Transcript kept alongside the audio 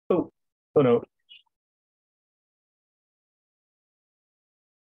Oh no.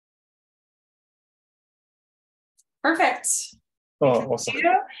 Perfect. Oh, We can awesome. see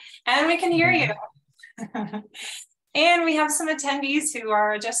you and we can hear you. Mhm. And we have some attendees who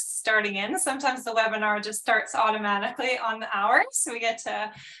are just starting in. Sometimes the webinar just starts automatically on the hour. So we get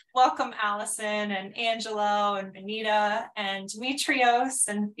to welcome Allison and Angelo and Benita and Demetrios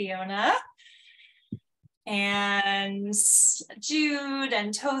and Fiona and Jude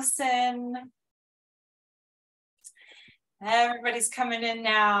and Tosin. Everybody's coming in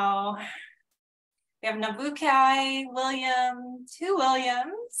now. We have Nabukai, William, two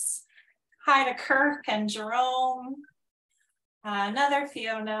Williams. Hi to Kirk and Jerome. Another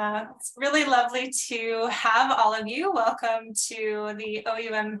Fiona. It's really lovely to have all of you. Welcome to the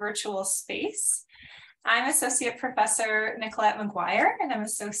OUM virtual space. I'm Associate Professor Nicolette McGuire, and I'm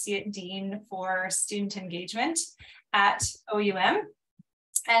Associate Dean for Student Engagement at OUM.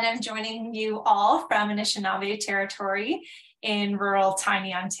 And I'm joining you all from Anishinaabe territory in rural,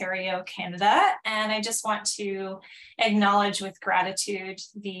 tiny Ontario, Canada. And I just want to acknowledge with gratitude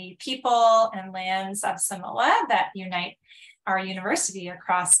the people and lands of Samoa that unite our university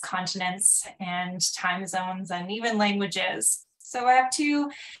across continents and time zones and even languages. So I have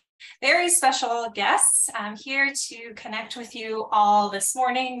two very special guests here to connect with you all this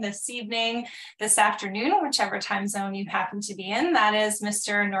morning, this evening, this afternoon, whichever time zone you happen to be in. That is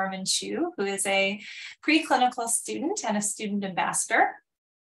Mr. Norman Chu, who is a preclinical student and a student ambassador,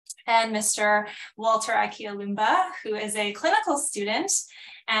 and Mr. Walter Akialumba, who is a clinical student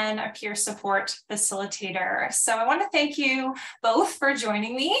and a peer support facilitator. So I want to thank you both for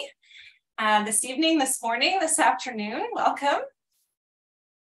joining me this evening, this morning, this afternoon. Welcome.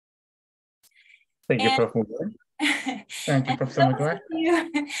 Thank you, Prof. McGuire. Thank you, Professor McGuire.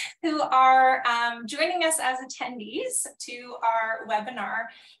 You who are joining us as attendees to our webinar,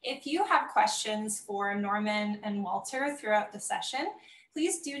 if you have questions for Norman and Walter throughout the session,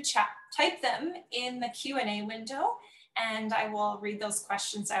 please do type them in the Q&A window, and I will read those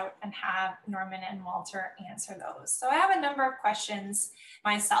questions out and have Norman and Walter answer those. So I have a number of questions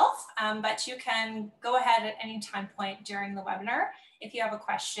myself, but you can go ahead at any time point during the webinar. If you have a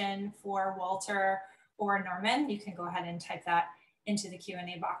question for Walter or Norman, you can go ahead and type that into the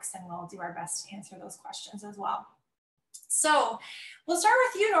Q&A box, and we'll do our best to answer those questions as well. So we'll start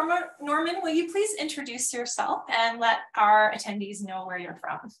with you, Norman. Will you please introduce yourself and let our attendees know where you're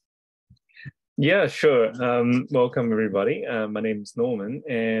from? Yeah, sure. Welcome, everybody. My name is Norman,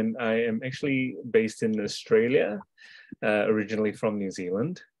 and I am actually based in Australia, originally from New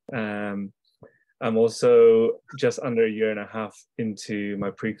Zealand. I'm also just under a year and a half into my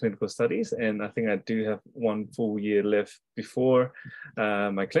preclinical studies, and I think I do have 1 full year left before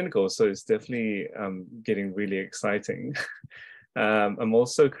my clinical, so it's definitely getting really exciting. I'm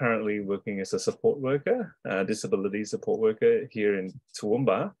also currently working as a support worker, disability support worker here in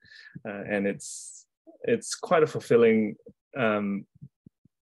Toowoomba, and it's quite a fulfilling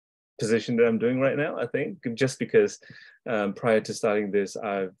position that I'm doing right now, I think, just because prior to starting this,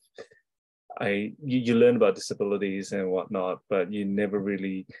 you learn about disabilities and whatnot, but you never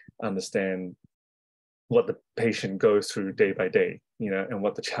really understand what the patient goes through day by day, and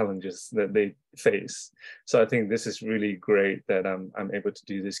what the challenges that they face. So I think this is really great that I'm able to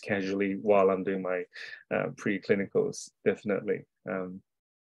do this casually while I'm doing my pre-clinicals, definitely.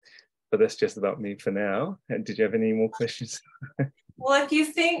 But that's just about me for now. And did you have any more questions? Well, if you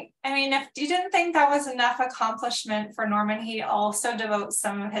didn't think that was enough accomplishment for Norman, he also devotes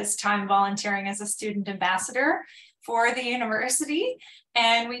some of his time volunteering as a student ambassador for the university.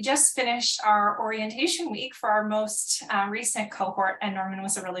 And we just finished our orientation week for our most recent cohort, and Norman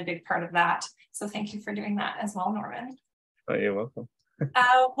was a really big part of that. So thank you for doing that as well, Norman. Oh, you're welcome.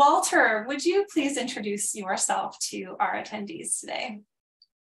 Walter, would you please introduce yourself to our attendees today?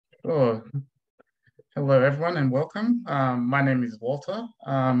 Sure. Hello, everyone, and welcome. My name is Walter.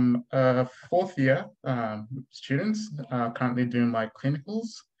 I'm a fourth year student, currently doing my clinicals.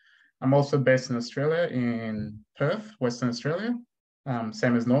 I'm also based in Australia, in Perth, Western Australia,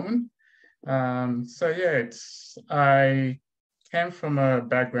 same as Norman. So yeah, I came from a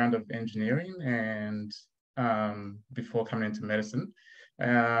background of engineering and before coming into medicine.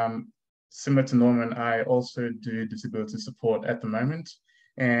 Similar to Norman, I also do disability support at the moment.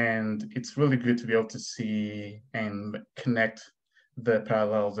 And it's really good to be able to see and connect the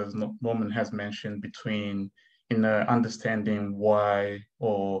parallels, as Norman has mentioned, between understanding why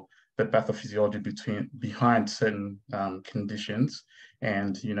or the pathophysiology behind certain conditions,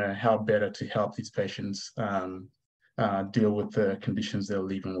 and how better to help these patients deal with the conditions they're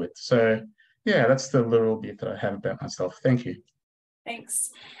living with. So yeah, that's the little bit that I have about myself. Thank you. Thanks.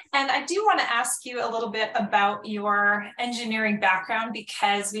 And I do want to ask you a little bit about your engineering background,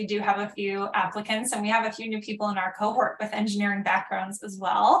 because we do have a few applicants and we have a few new people in our cohort with engineering backgrounds as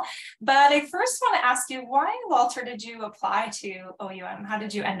well. But I first want to ask you, why, Walter, did you apply to OUM? How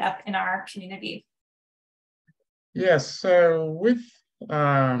did you end up in our community? Yes, so with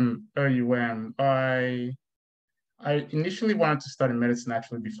OUM, I initially wanted to study medicine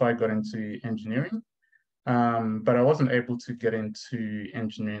actually before I got into engineering. But I wasn't able to get into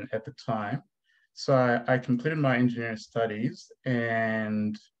engineering at the time. So I completed my engineering studies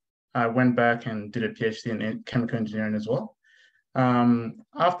and I went back and did a PhD in chemical engineering as well.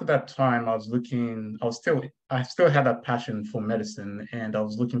 After that time, I still had that passion for medicine, and I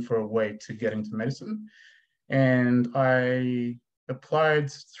was looking for a way to get into medicine. And I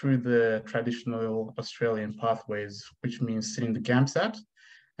applied through the traditional Australian pathways, which means sitting the GAMSAT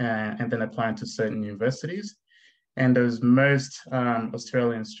and then applying to certain universities. And as most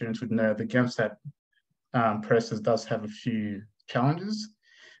Australian students would know, the GAMSAT process does have a few challenges.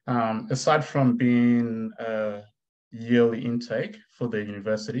 Aside from being a yearly intake for the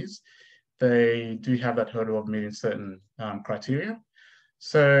universities, they do have that hurdle of meeting certain criteria.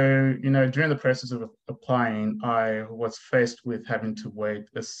 So, during the process of applying, I was faced with having to wait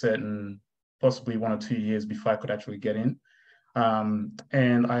a certain, possibly 1 or 2 years before I could actually get in.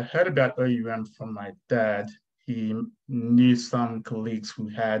 And I heard about OUM from my dad. He knew some colleagues who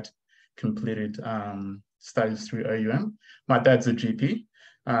had completed studies through OUM. My dad's a GP,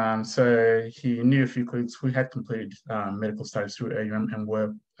 so he knew a few colleagues who had completed medical studies through OUM and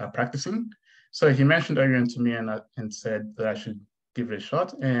were practicing. So he mentioned OUM to me and said that I should give it a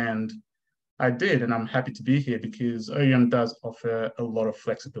shot. And I did, and I'm happy to be here because OUM does offer a lot of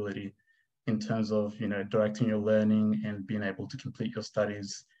flexibility in terms of directing your learning and being able to complete your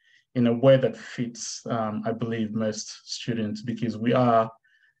studies in a way that fits, I believe, most students, because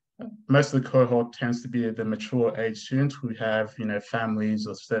most of the cohort tends to be the mature age students who have families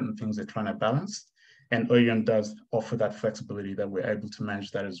or certain things they're trying to balance, and OUM does offer that flexibility that we're able to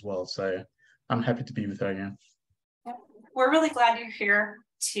manage that as well. So I'm happy to be with OUM. We're really glad you're here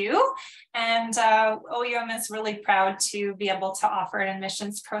too. And OUM is really proud to be able to offer an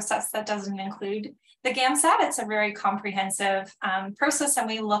admissions process that doesn't include the GAMSAT. It's a very comprehensive process, and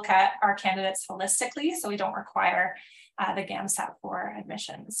we look at our candidates holistically, so we don't require the GAMSAT for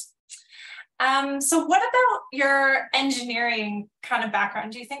admissions. So what about your engineering kind of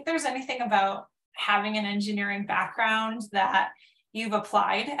background? Do you think there's anything about having an engineering background that you've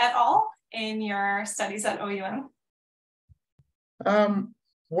applied at all in your studies at OUM?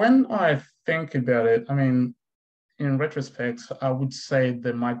 When I think about it, I mean, in retrospect, I would say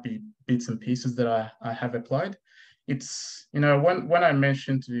there might be bits and pieces that I have applied. It's, when I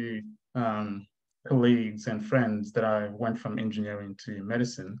mentioned to colleagues and friends that I went from engineering to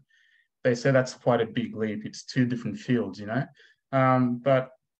medicine, they say that's quite a big leap. It's two different fields,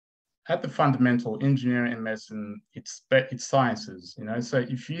 but at the fundamental, engineering and medicine, it's sciences, So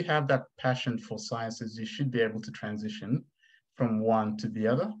if you have that passion for sciences, you should be able to transition from one to the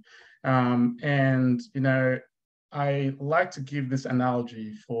other. And I like to give this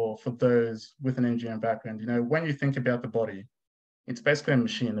analogy for those with an engineering background. When you think about the body, it's basically a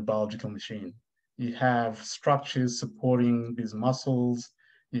machine, a biological machine. You have structures supporting these muscles.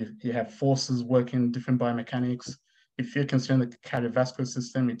 You have forces working, different biomechanics. If you're considering the cardiovascular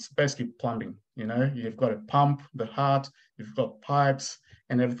system, it's basically plumbing. You've got a pump, the heart, you've got pipes,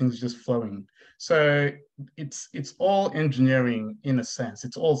 and everything's just flowing. So it's all engineering in a sense.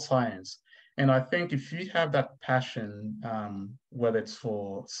 It's all science. And I think if you have that passion, whether it's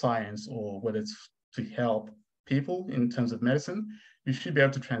for science or whether it's to help people in terms of medicine, you should be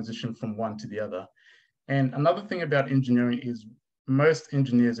able to transition from one to the other. And another thing about engineering is most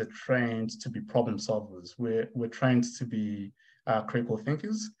engineers are trained to be problem solvers. We're trained to be critical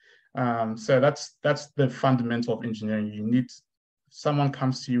thinkers. So that's the fundamental of engineering. Someone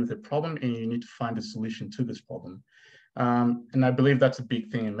comes to you with a problem and you need to find a solution to this problem. And I believe that's a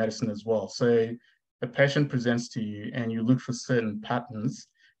big thing in medicine as well. So a patient presents to you and you look for certain patterns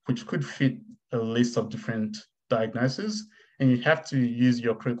which could fit a list of different diagnoses, and you have to use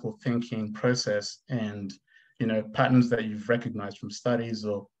your critical thinking process and patterns that you've recognized from studies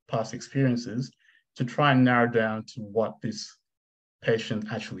or past experiences to try and narrow down to what this patient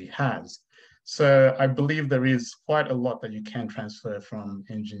actually has. So I believe there is quite a lot that you can transfer from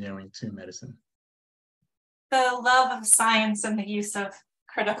engineering to medicine. The love of science and the use of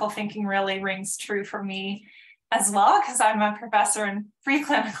critical thinking really rings true for me as well, because I'm a professor in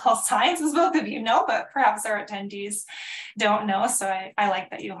preclinical science, as both of you know, but perhaps our attendees don't know. So I like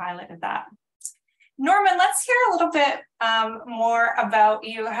that you highlighted that. Norman, let's hear a little bit more about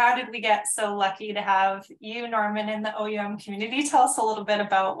you. How did we get so lucky to have you, Norman, in the OUM community? Tell us a little bit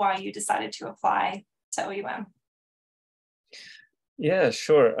about why you decided to apply to OUM. Yeah,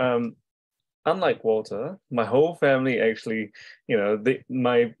 sure. Unlike Walter, my whole family actually,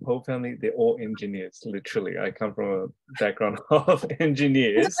 my whole family, they're all engineers, literally. I come from a background of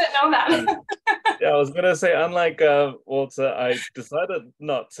engineers. I didn't know that. Yeah, I was gonna say, unlike Walter, I decided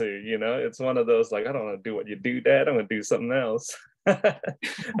not to, it's one of those, like, I don't want to do what you do, Dad, I'm gonna do something else.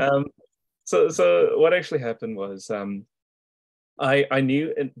 So what actually happened was, I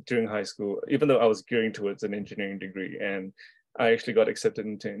knew during high school, even though I was gearing towards an engineering degree, and I actually got accepted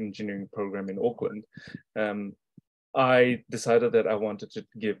into an engineering program in Auckland, I decided that I wanted to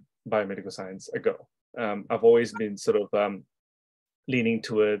give biomedical science a go. I've always been sort of leaning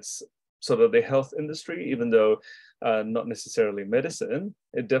towards sort of the health industry, even though not necessarily medicine.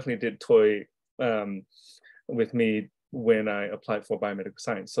 It definitely did toy with me when I applied for biomedical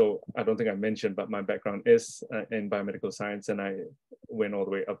science. So I don't think I mentioned, but my background is in biomedical science, and I went all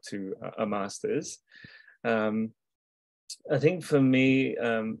the way up to a master's. I think for me,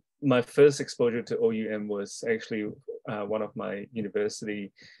 my first exposure to OUM was actually one of my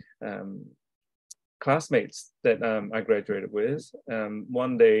university classmates that I graduated with.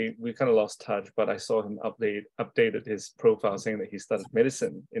 One day we kind of lost touch, but I saw him updated his profile saying that he studied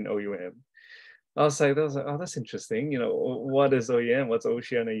medicine in OUM. I was like, oh, that's interesting. What is OUM? What's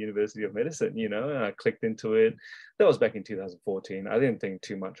Oceania University of Medicine? And I clicked into it. That was back in 2014. I didn't think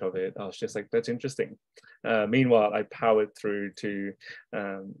too much of it. I was just like, that's interesting. Meanwhile, I powered through to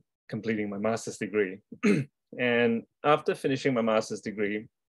completing my master's degree. And after finishing my master's degree,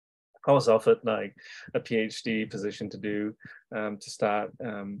 I was offered like a PhD position to do, to start,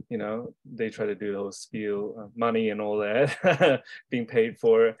 they try to do the whole spiel, money and all that, being paid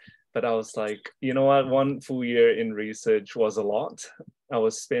for. But I was like, you know what, 1 full year in research was a lot. I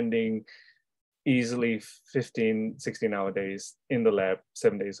was spending easily 15, 16-hour days in the lab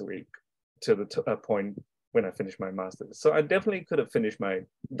 7 days a week to the point when I finished my master's. So I definitely could have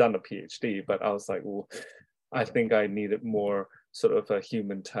done a PhD, but I was like, well, I think I needed more sort of a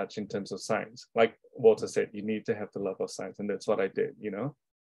human touch in terms of science. Like Walter said, you need to have the love of science, and that's what I did,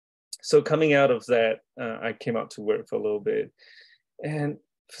 So coming out of that, I came out to work for a little bit, and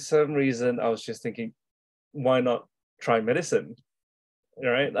for some reason, I was just thinking, why not try medicine?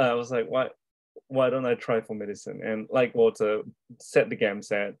 Right? I was like, why don't I try for medicine? And like Walter, set the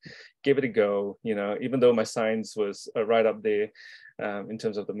GAMSAT, give it a go. Even though my science was right up there in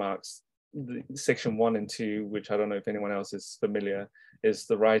terms of the marks, the section 1 and 2, which I don't know if anyone else is familiar, is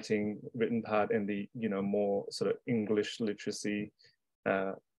the written part, and the more sort of English literacy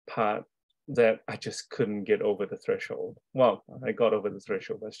part, that I just couldn't get over the threshold. Well, I got over the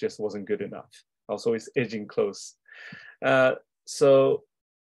threshold, but it just wasn't good enough. I was always edging close. So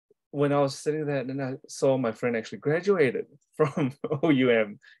when I was sitting there, and I saw my friend actually graduated from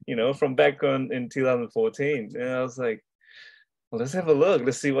OUM, from back in 2014. And I was like, well, let's have a look.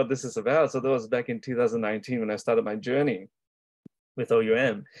 Let's see what this is about. So that was back in 2019 when I started my journey with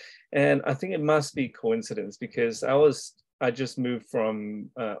OUM. And I think it must be coincidence, because I just moved from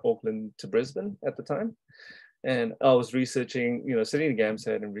Auckland to Brisbane at the time. And I was researching, sitting in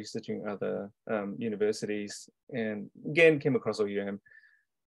GAMSAT and researching other universities, and again, came across OUM.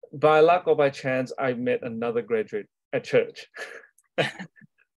 By luck or by chance, I met another graduate at church.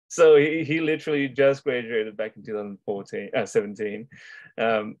 So he literally just graduated back in 2017.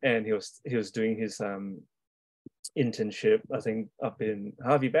 And he was doing his internship, I think, up in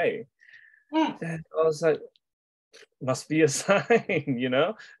Harvey Bay. And I was like, must be a sign,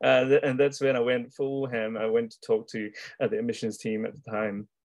 and that's when I went full ham. I went to talk to the admissions team at the time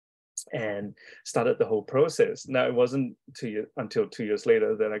and started the whole process. Now, it wasn't until 2 years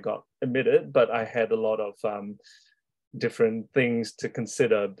later that I got admitted, but I had a lot of different things to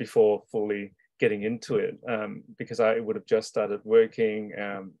consider before fully getting into it, because I would have just started working.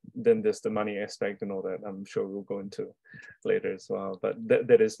 Then there's the money aspect and all that. I'm sure we'll go into later as well. But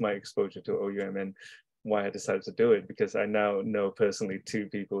that is my exposure to OUM, and why I decided to do it, because I now know personally 2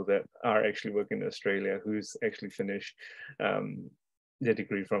 people that are actually working in Australia who's actually finished their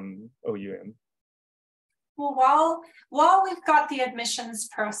degree from OUM. Well, while we've got the admissions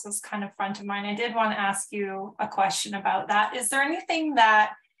process kind of front of mind, I did want to ask you a question about that. Is there anything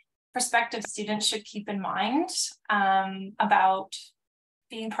that prospective students should keep in mind about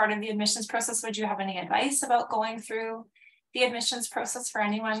being part of the admissions process? Would you have any advice about going through the admissions process for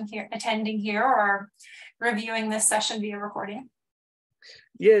anyone here attending here or reviewing this session via recording?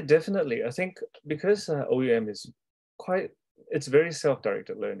 Yeah, definitely. I think because OUM is it's very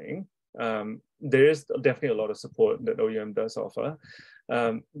self-directed learning. there is definitely a lot of support that OUM does offer.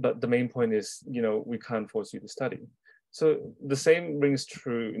 But the main point is, we can't force you to study. So the same rings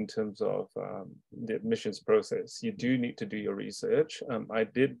true in terms of the admissions process. You do need to do your research. I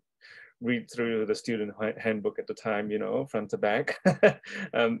did read through the student handbook at the time, front to back,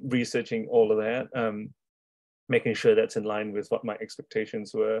 researching all of that, making sure that's in line with what my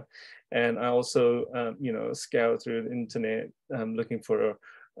expectations were. And I also, scoured through the internet, looking for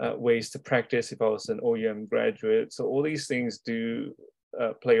ways to practice if I was an OUM graduate. So all these things do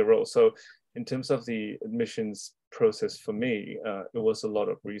play a role. So in terms of the admissions process for me, it was a lot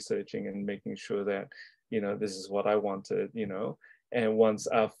of researching and making sure that, this is what I wanted, and once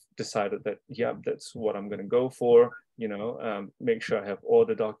I've decided that, yeah, that's what I'm going to go for, make sure I have all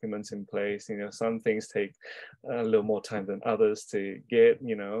the documents in place. Some things take a little more time than others to get,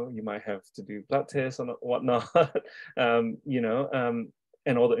 you might have to do blood tests and whatnot,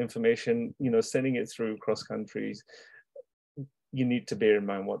 and all the information, sending it through cross countries. You need to bear in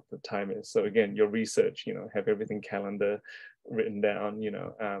mind what the time is. So again, your research, have everything calendar written down,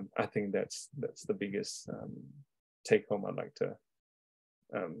 I think that's the biggest take home I'd like to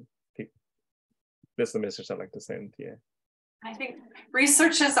that's the message I'd like to send. Yeah. I think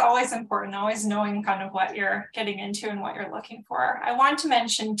research is always important, always knowing kind of what you're getting into and what you're looking for. I want to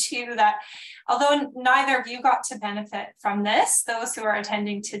mention too that although neither of you got to benefit from this, those who are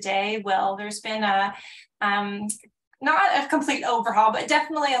attending today will. There's been a not a complete overhaul, but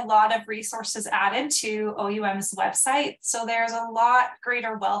definitely a lot of resources added to OUM's website. So there's a lot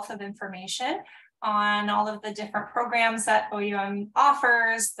greater wealth of information on all of the different programs that OUM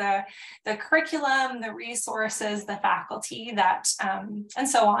offers, the curriculum, the resources, the faculty, that and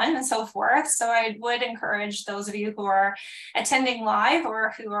so on and so forth. So I would encourage those of you who are attending live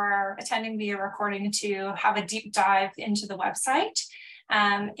or who are attending via recording to have a deep dive into the website.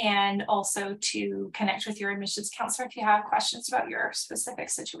 And also to connect with your admissions counselor if you have questions about your specific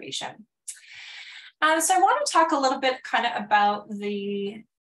situation. So I want to talk a little bit kind of about the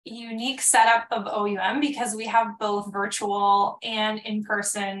unique setup of OUM, because we have both virtual and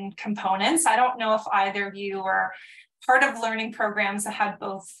in-person components. I don't know if either of you were part of learning programs that had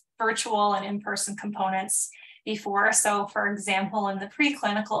both virtual and in-person components before. So for example, in the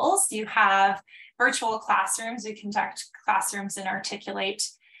preclinicals, you have virtual classrooms. We conduct classrooms in Articulate,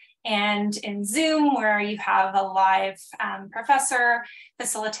 and in Zoom, where you have a live professor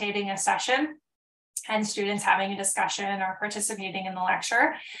facilitating a session and students having a discussion or participating in the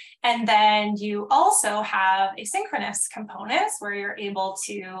lecture. And then you also have asynchronous components where you're able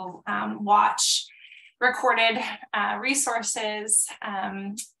to watch recorded resources.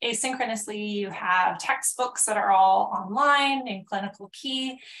 Asynchronously, you have textbooks that are all online in Clinical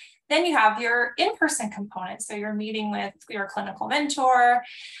Key. Then you have your in-person component. So you're meeting with your clinical mentor,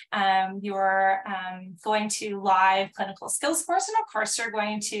 you're going to live clinical skills course, and of course you're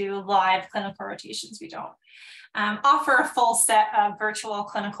going to live clinical rotations. We don't offer a full set of virtual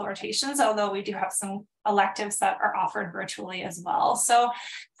clinical rotations, although we do have some electives that are offered virtually as well. So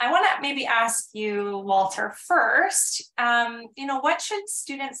I want to maybe ask you, Walter, first, what should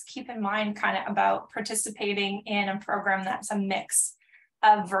students keep in mind kind of about participating in a program that's a mix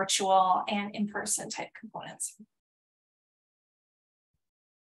of virtual and in-person type components?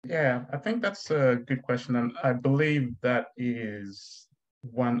 Yeah, I think that's a good question. And I believe that is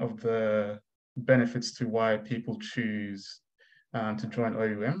one of the benefits to why people choose to join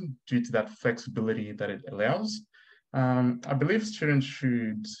OUM, due to that flexibility that it allows. I believe students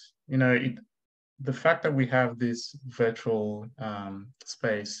should, the fact that we have this virtual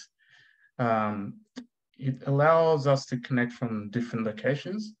space, it allows us to connect from different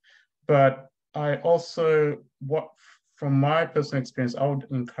locations. But I also, from my personal experience, I would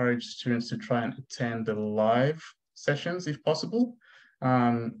encourage students to try and attend the live sessions if possible.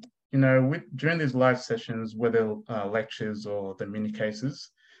 During these live sessions, whether lectures or the mini cases,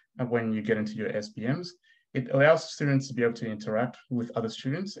 when you get into your SBMs, it allows students to be able to interact with other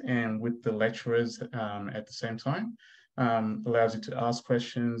students and with the lecturers at the same time. Allows you to ask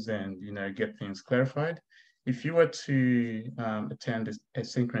questions and get things clarified. If you were to attend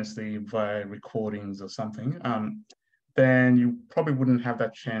asynchronously via recordings or something, then you probably wouldn't have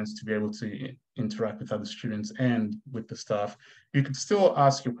that chance to be able to interact with other students and with the staff. You could still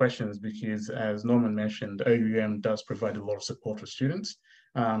ask your questions because, as Norman mentioned, OUM does provide a lot of support for students.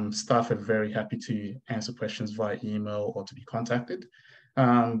 Staff are very happy to answer questions via email or to be contacted.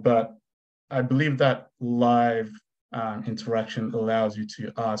 But I believe that live interaction allows you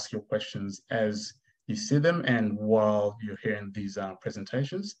to ask your questions as you see them and while you're hearing these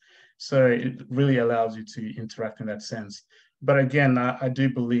presentations. So it really allows you to interact in that sense. But again, I do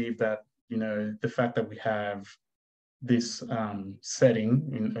believe that you know, the fact that we have this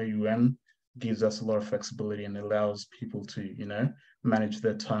setting in OUM gives us a lot of flexibility and allows people to, you know, manage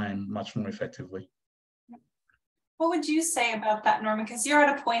their time much more effectively. What would you say about that, Norman? Because you're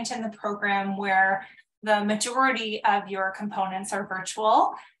at a point in the program where the majority of your components are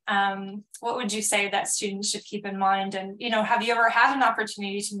virtual. What would you say that students should keep in mind? And, you know, have you ever had an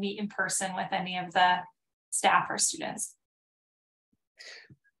opportunity to meet in person with any of the staff or students?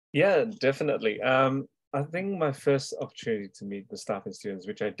 Yeah, definitely. I think my first opportunity to meet the staff and students,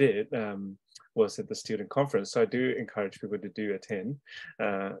 which I did, was at the student conference. So I do encourage people to do attend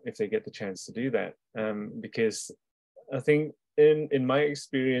if they get the chance to do that, because I think in my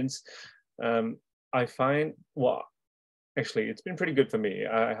experience, I find, well, actually, it's been pretty good for me.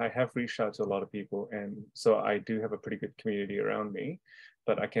 I have reached out to a lot of people, and so I do have a pretty good community around me,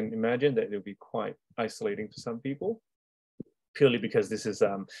 but I can imagine that it'll be quite isolating for some people, purely because this is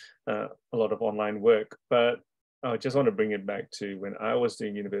a lot of online work. But I just want to bring it back to when I was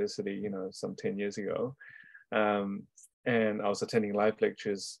doing university, you know, some 10 years ago, and I was attending live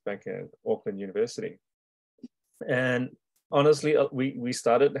lectures back at Auckland University. And honestly, we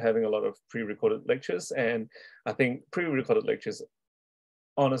started having a lot of pre-recorded lectures, and I think pre-recorded lectures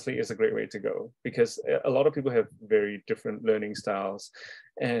honestly is a great way to go, because a lot of people have very different learning styles,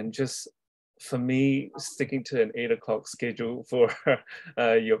 and just for me, sticking to an 8 o'clock schedule for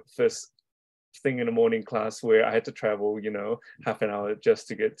your first thing in the morning class, where I had to travel, you know, half an hour just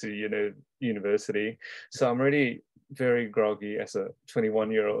to get to, you know, university. So I'm already very groggy as a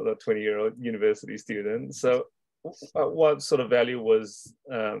 21-year-old or 20-year-old university student. So what sort of value was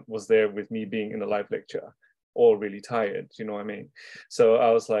there with me being in a live lecture or really tired, you know what I mean? So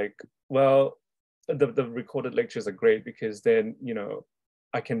I was like, well, the recorded lectures are great, because then, you know,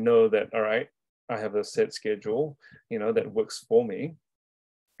 I can know that, all right, I have a set schedule, you know, that works for me.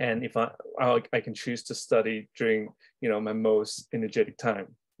 And if I can choose to study during, you know, my most energetic time,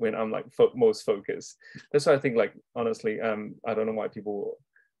 when I'm like most focused. That's why I think, like, honestly, I don't know why people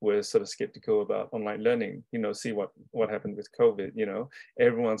were sort of skeptical about online learning. You know, see what happened with COVID. You know,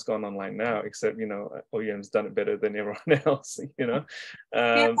 everyone's gone online now, except, you know, OEM's done it better than everyone else. You know, We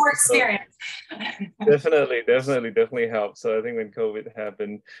have more experience. So definitely helped. So I think when COVID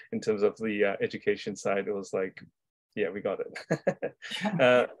happened, in terms of the education side, it was like, yeah, we got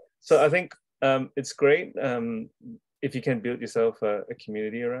it. So I think it's great if you can build yourself a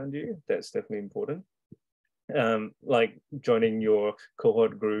community around you. That's definitely important. Like joining your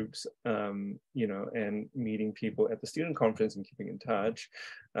cohort groups, you know, and meeting people at the student conference and keeping in touch.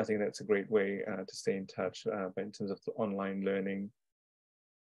 I think that's a great way to stay in touch. But in terms of the online learning,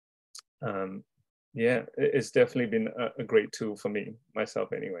 yeah, it's definitely been a great tool for me,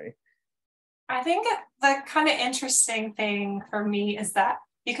 myself anyway. I think the kind of interesting thing for me is that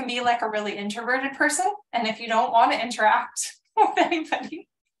you can be like a really introverted person, and if you don't want to interact with anybody,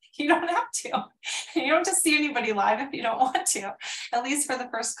 you don't have to. You don't have to see anybody live if you don't want to, at least for the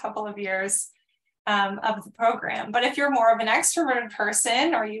first couple of years of the program. But if you're more of an extroverted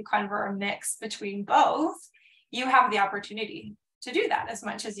person, or you kind of are a mix between both, you have the opportunity to do that as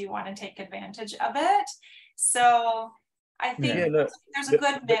much as you want to take advantage of it. So I think there's a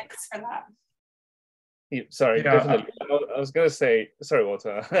good mix for that. Yeah, sorry, definitely. I was going to say, sorry,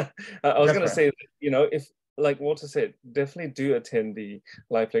 Walter. I was going to say, you know, if, like Walter said, definitely do attend the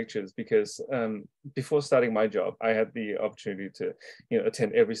live lectures, because before starting my job, I had the opportunity to, you know,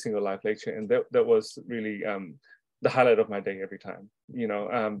 attend every single live lecture, and that was really the highlight of my day every time. You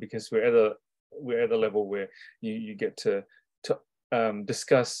know, because we're at the level where you get to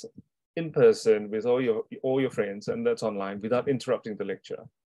discuss in person with all your friends, and that's online, without interrupting the lecture.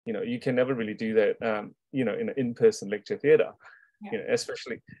 You know, you can never really do that, you know, in an in-person lecture theatre. Yeah. You know,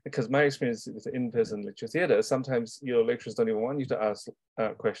 especially because my experience with in-person lecture theatre, sometimes your lecturers don't even want you to ask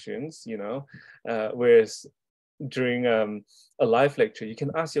questions, you know, whereas during a live lecture, you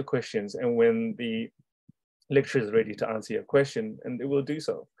can ask your questions, and when the lecturer is ready to answer your question, and they will do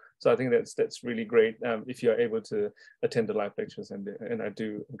so. So I think that's really great if you're able to attend the live lectures, and I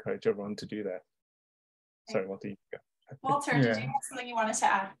do encourage everyone to do that. Sorry, Walter, you go. Walter, did you have something you wanted to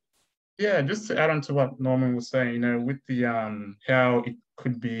add? Yeah, just to add on to what Norman was saying, you know, with the how it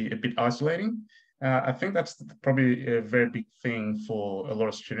could be a bit isolating. I think that's probably a very big thing for a lot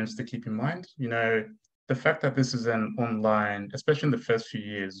of students to keep in mind. You know, the fact that this is an online, especially in the first few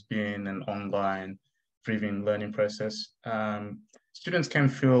years, being an online driven learning process, students can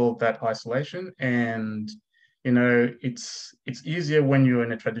feel that isolation, and you know, it's easier when you're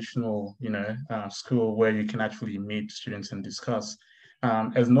in a traditional, you know, school where you can actually meet students and discuss.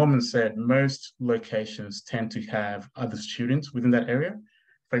 As Norman said, most locations tend to have other students within that area.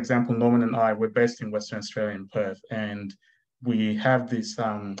 for example, Norman and I, we're based in Western Australia in Perth, and we have this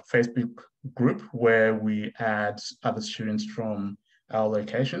Facebook group where we add other students from our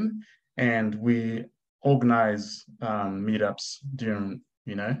location, and we organize meetups during,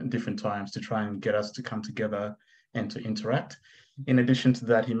 different times to try and get us to come together and to interact. In addition to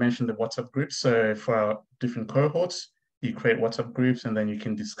that, he mentioned the WhatsApp groups. So for our different cohorts, you create WhatsApp groups and then you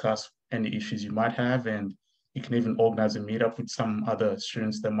can discuss any issues you might have, and you can even organize a meetup with some other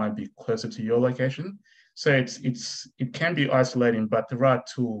students that might be closer to your location. So it can be isolating, but there are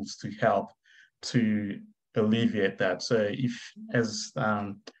tools to help to alleviate that. So if, as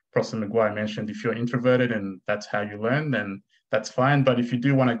Professor McGuire mentioned, if you're introverted and that's how you learn, then that's fine. But if you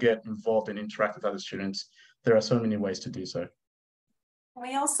do want to get involved and interact with other students, there are so many ways to do so.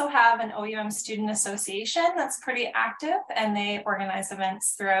 We also have an OUM Student Association that's pretty active, and they organize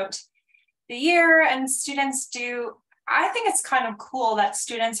events throughout the year, and students do. I think it's kind of cool that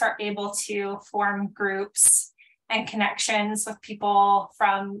students are able to form groups and connections with people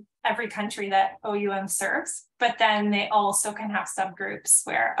from every country that OUM serves, but then they also can have subgroups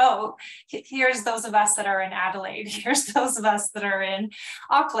where, oh, here's those of us that are in Adelaide, here's those of us that are in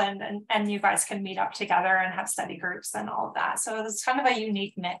Auckland, and you guys can meet up together and have study groups and all of that. So it's kind of a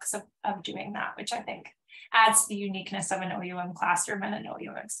unique mix of doing that, which I think adds to the uniqueness of an OUM classroom and an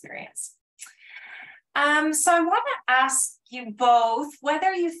OUM experience. So I want to ask you both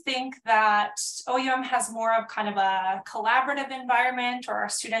whether you think that OUM has more of kind of a collaborative environment, or are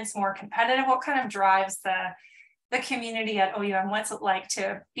students more competitive? What kind of drives the community at OUM? What's it like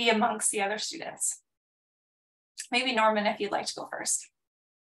to be amongst the other students? Maybe Norman, if you'd like to go first.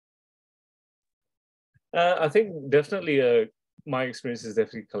 I think definitely my experience is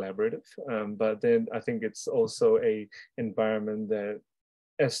definitely collaborative, but then I think it's also a environment that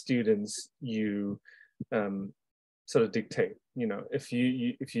as students you sort of dictate. If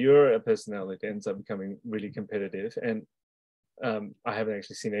you're a personality that ends up becoming really competitive, and I haven't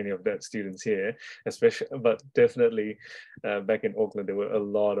actually seen any of that students here, especially, but definitely back in Auckland there were a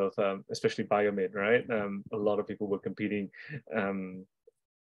lot of especially biomed, right? A lot of people were competing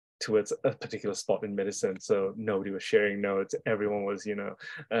towards a particular spot in medicine, so nobody was sharing notes, everyone was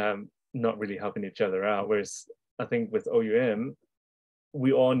not really helping each other out. Whereas I think with OUM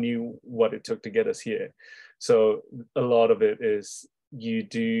we all knew what it took to get us here. So a lot of it is you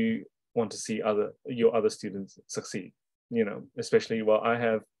do want to see your other students succeed, especially while I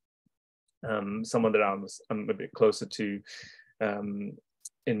have someone that I'm a bit closer to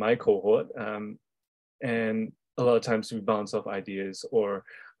in my cohort. And a lot of times we bounce off ideas or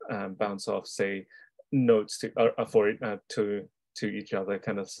bounce off, say, notes to each other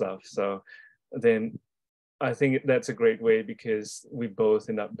kind of stuff. So then I think that's a great way because we both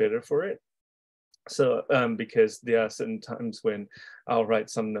end up better for it. So because there are certain times when I'll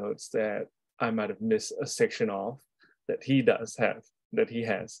write some notes that I might have missed a section off that he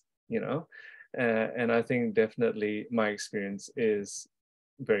has, and I think definitely my experience is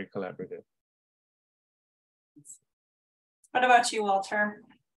very collaborative. What about you, Walter?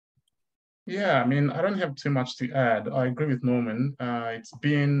 Yeah, I mean, I don't have too much to add. I agree with Norman. It's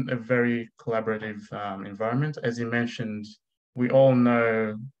been a very collaborative environment. As you mentioned, we all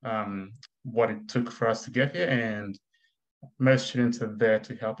know what it took for us to get here, and most students are there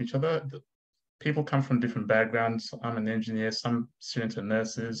to help each other. People come from different backgrounds. I'm an engineer, some students are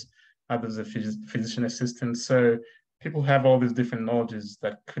nurses, others are physician assistants. So people have all these different knowledges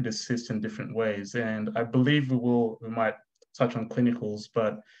that could assist in different ways. And I believe we might touch on clinicals,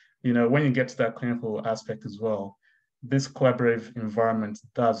 but when you get to that clinical aspect as well, this collaborative environment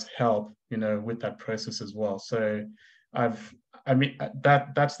does help, with that process as well. So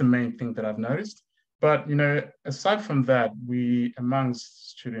that's the main thing that I've noticed. But, aside from that, amongst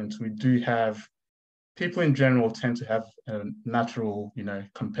students, we do have people in general tend to have a natural,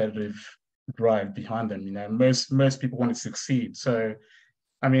 competitive drive behind them. Most people want to succeed. So,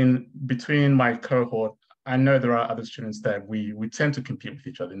 I mean, between my cohort, I know there are other students that we tend to compete with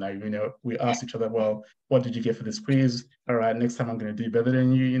each other. Now, we ask each other, well, what did you get for this quiz? All right, next time I'm going to do better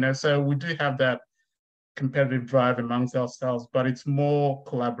than you, So we do have that competitive drive amongst ourselves, but it's more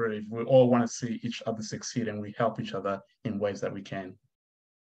collaborative. We all want to see each other succeed, and we help each other in ways that we can.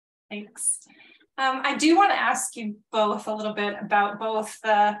 Thanks. I do want to ask you both a little bit about both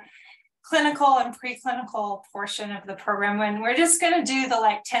the clinical and preclinical portion of the program, when we're just going to do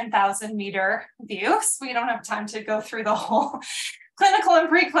the 10,000 meter view. So we don't have time to go through the whole clinical and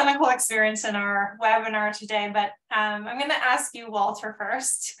preclinical experience in our webinar today, but I'm going to ask you, Walter,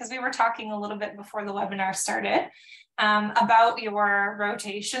 first, because we were talking a little bit before the webinar started about your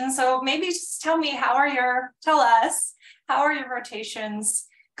rotation. So maybe just tell us, how are your rotations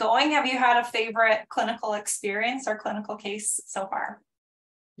going, have you had a favorite clinical experience or clinical case so far?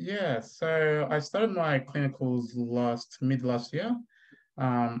 Yeah, so I started my clinicals mid last year.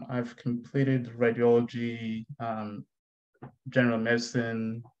 I've completed radiology, general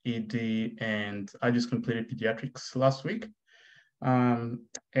medicine, ED, and I just completed pediatrics last week. And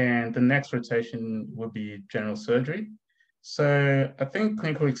the next rotation will be general surgery. So I think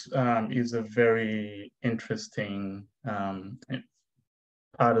clinical is a very interesting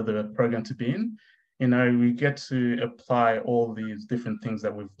part of the program to be in. You know, we get to apply all these different things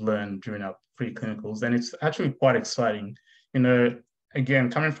that we've learned during our pre-clinicals, and it's actually quite exciting. You know, again,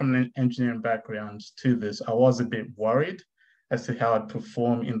 coming from an engineering background to this, I was a bit worried as to how I'd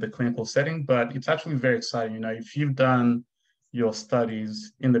perform in the clinical setting, but it's actually very exciting. You know, if you've done your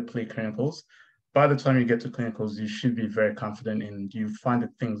studies in the pre-clinicals, by the time you get to clinicals, you should be very confident and you find the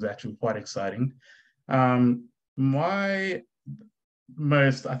things actually quite exciting. I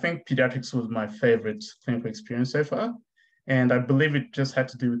think pediatrics was my favorite clinical experience so far. And I believe it just had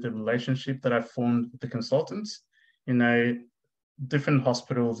to do with the relationship that I formed with the consultants. You know, different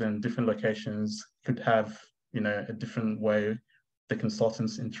hospitals and different locations could have, you know, a different way the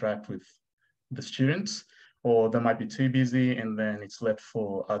consultants interact with the students, or they might be too busy and then it's left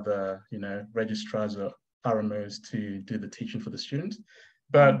for other, you know, registrars or RMOs to do the teaching for the students.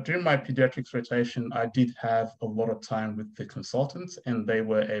 But during my pediatrics rotation, I did have a lot of time with the consultants and they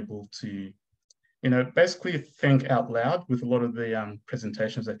were able to, you know, basically think out loud with a lot of the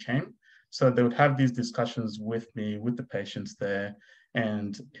presentations that came. So they would have these discussions with me, with the patients there,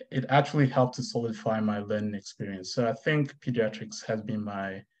 and it actually helped to solidify my learning experience. So I think pediatrics has been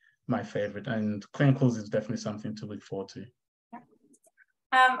my favorite, and clinicals is definitely something to look forward to.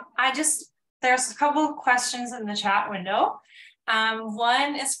 There's a couple of questions in the chat window.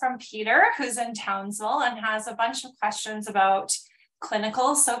 One is from Peter, who's in Townsville and has a bunch of questions about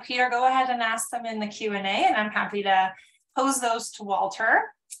clinicals. So Peter, go ahead and ask them in the Q&A and I'm happy to pose those to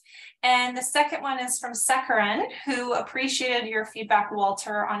Walter. And the second one is from Sekaran, who appreciated your feedback,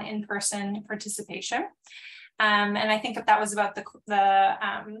 Walter, on in-person participation. And I think that was about the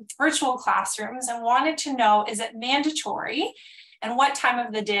virtual classrooms, and wanted to know, is it mandatory? And what time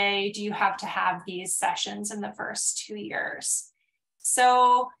of the day do you have to have these sessions in the first 2 years?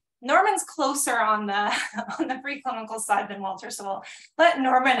 So Norman's closer on the preclinical side than Walter, so we'll let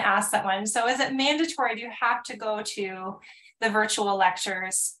Norman ask that one. So is it mandatory? Do you have to go to the virtual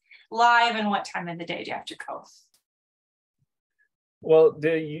lectures live, and what time of the day do you have to go? Well,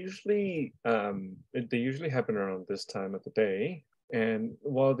 they usually happen around this time of the day, and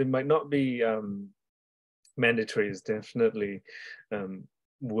while they might not be mandatory, it's definitely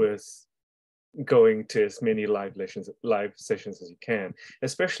worth going to as many live sessions as you can,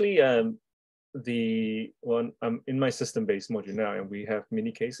 especially the one in my system-based module now, and we have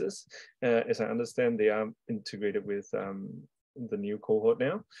mini cases. As I understand, they are integrated with the new cohort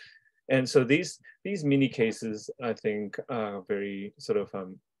now. And so these mini cases, I think, are very sort of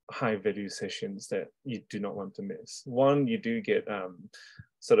high value sessions that you do not want to miss. One, you do get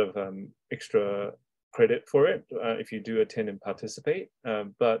extra credit for it if you do attend and participate.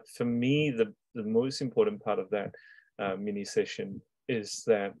 But for me, the most important part of that mini session is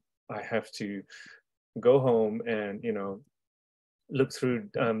that I have to go home and, you know, look through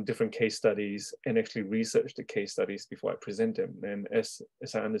different case studies and actually research the case studies before I present them. And as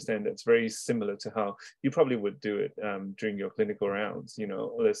I understand, it's very similar to how you probably would do it during your clinical rounds. You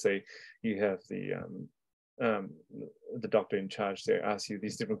know, let's say you have the doctor in charge there asks you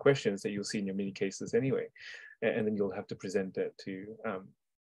these different questions that you'll see in your mini cases anyway, and then you'll have to present that to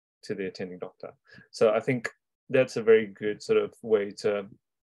the attending doctor. So I think that's a very good sort of way to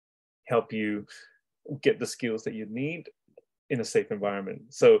help you get the skills that you need in a safe environment.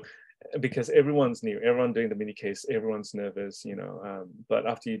 So because everyone's new, everyone doing the mini case, everyone's nervous, you know, but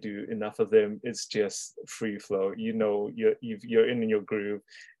after you do enough of them, it's just free flow. You know, you're in your groove,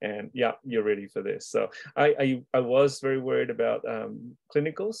 and yeah, you're ready for this. So I was very worried about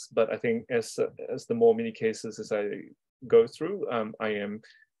clinicals, but I think as the more mini cases as I go through, I am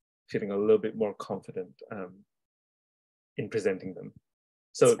feeling a little bit more confident in presenting them.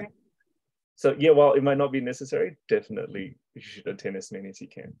 So yeah, while it might not be necessary, definitely you should attend as many as you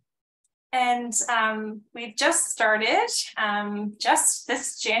can. And we've just started, just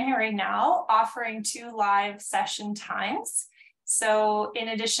this January now, offering 2 live session times. So in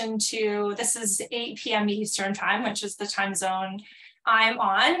addition to, this is 8 p.m. Eastern time, which is the time zone I'm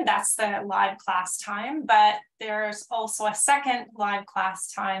on, that's the live class time, but there's also a second live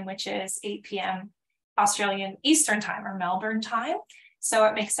class time, which is 8 p.m. Australian Eastern time, or Melbourne time. So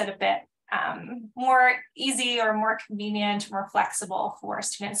it makes it a bit more easy or more convenient, more flexible for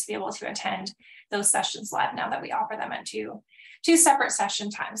students to be able to attend those sessions live now that we offer them at two separate session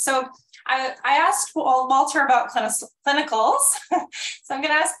times. So I asked Walter about clinicals. So I'm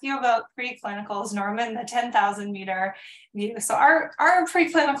going to ask you about preclinicals, Norman, the 10,000 meter view. So are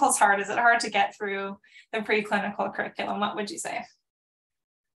preclinicals hard? Is it hard to get through the preclinical curriculum? What would you say?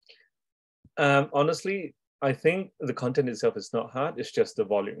 Honestly, I think the content itself is not hard. It's just the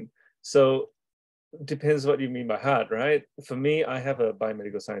volume. So depends what you mean by hard, right? For me, I have a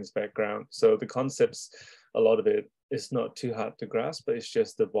biomedical science background. So the concepts, a lot of it is not too hard to grasp, but it's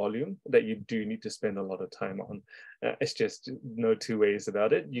just the volume that you do need to spend a lot of time on. It's just no two ways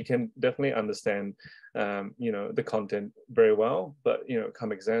about it. You can definitely understand, the content very well, but,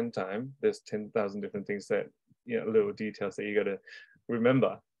 come exam time, there's 10,000 different things that, little details that you got to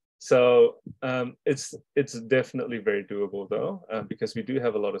remember. So it's definitely very doable though, because we do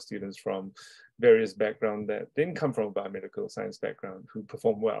have a lot of students from various backgrounds that didn't come from a biomedical science background who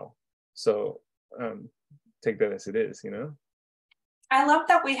perform well. So take that as it is, I love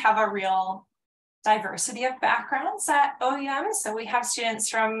that we have a real diversity of backgrounds at OUM. So we have students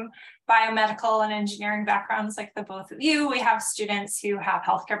from biomedical and engineering backgrounds like the both of you. We have students who have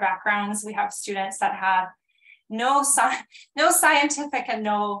healthcare backgrounds. We have students that have no scientific and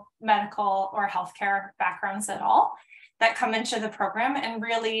no medical or healthcare backgrounds at all that come into the program, and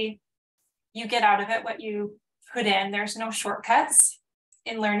really you get out of it what you put in. There's no shortcuts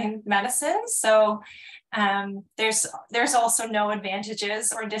in learning medicine. So there's also no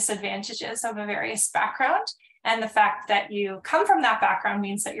advantages or disadvantages of a various background. And the fact that you come from that background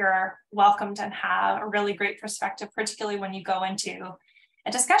means that you're welcomed and have a really great perspective, particularly when you go into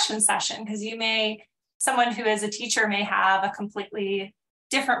a discussion session, because someone who is a teacher may have a completely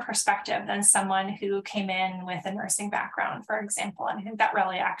different perspective than someone who came in with a nursing background, for example. And I think that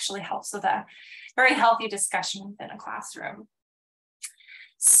really actually helps with a very healthy discussion within a classroom.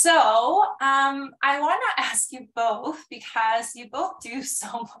 So I want to ask you both, because you both do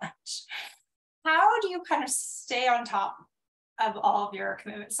so much. How do you kind of stay on top of all of your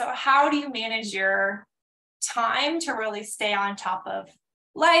commitments? So how do you manage your time to really stay on top of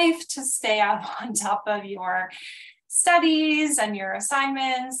life, to stay on top of your studies and your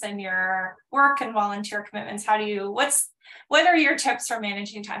assignments and your work and volunteer commitments? What are your tips for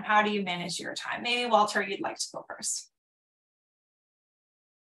managing time? How do you manage your time? Maybe Walter, you'd like to go first.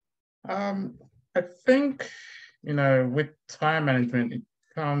 I think, with time management, it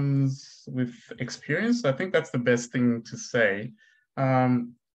comes with experience. I think that's the best thing to say. I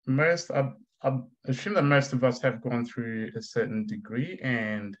assume that most of us have gone through a certain degree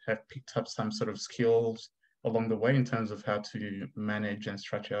and have picked up some sort of skills along the way in terms of how to manage and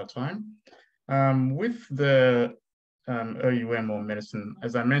structure our time. With the OUM or medicine,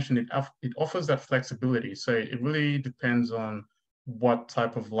 as I mentioned, it offers that flexibility. So it really depends on what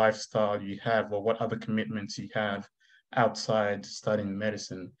type of lifestyle you have or what other commitments you have outside studying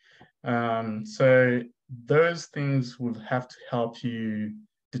medicine. So those things will have to help you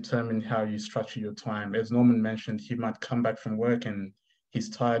determine how you structure your time. As Norman mentioned, he might come back from work and he's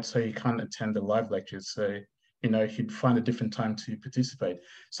tired, so he can't attend the live lectures. So, he'd find a different time to participate.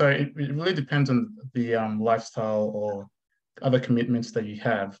 So it really depends on the lifestyle or other commitments that you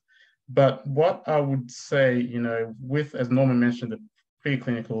have. But what I would say, as Norman mentioned, the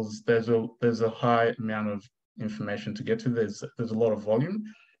preclinicals, there's a high amount of information to get to. There's a lot of volume.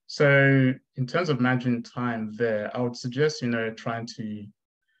 So in terms of managing time there, I would suggest,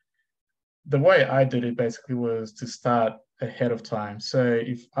 the way I did it basically was to start ahead of time. So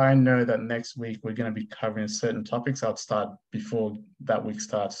if I know that next week we're going to be covering certain topics, I'll start before that week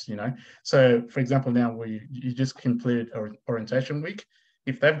starts, So for example, now you just completed orientation week.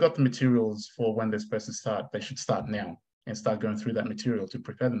 If they've got the materials for when they're supposed to start, they should start now and start going through that material to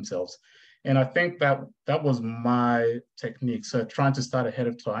prepare themselves. And I think that was my technique. So trying to start ahead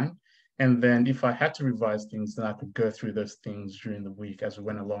of time. And then if I had to revise things, then I could go through those things during the week as we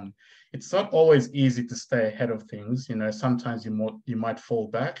went along. It's not always easy to stay ahead of things. Sometimes you might fall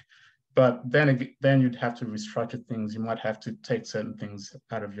back, but then you'd have to restructure things. You might have to take certain things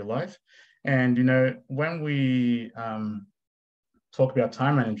out of your life. And, when we talk about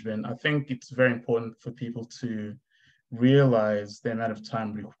time management, I think it's very important for people to realize the amount of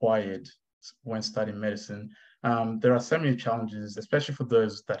time required when studying medicine. There are so many challenges, especially for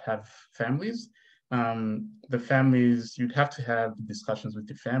those that have families. The families, you'd have to have discussions with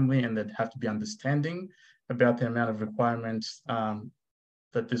your family, and there'd have to be understanding about the amount of requirements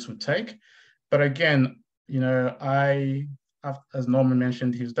that this would take. But again, as Norman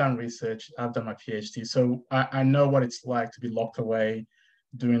mentioned, he's done research, I've done my PhD. So I know what it's like to be locked away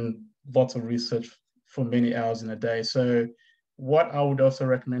doing lots of research for many hours in a day. So what I would also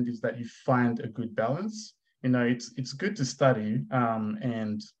recommend is that you find a good balance. It's good to study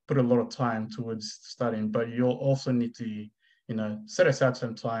and put a lot of time towards studying, but you'll also need to, set aside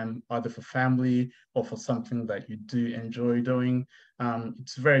some time either for family or for something that you do enjoy doing.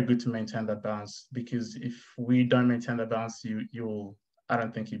 It's very good to maintain that balance, because if we don't maintain that balance, I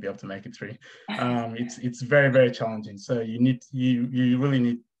don't think you'll be able to make it through. It's very, very challenging. So you really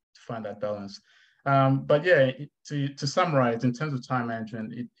need to find that balance. But yeah, to summarize, in terms of time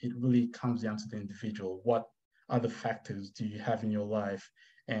management, it really comes down to the individual. What other factors do you have in your life?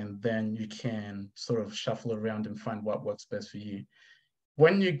 And then you can sort of shuffle around and find what works best for you.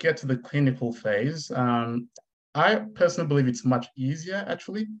 When you get to the clinical phase, I personally believe it's much easier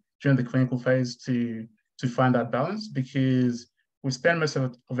actually during the clinical phase to find that balance, because we spend most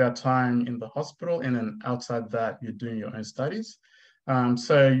of our time in the hospital, and then outside that, you're doing your own studies.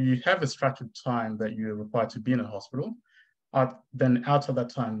 So you have a structured time that you're required to be in a hospital. Then out of that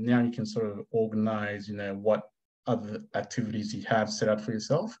time, now you can sort of organize, what other activities you have set out for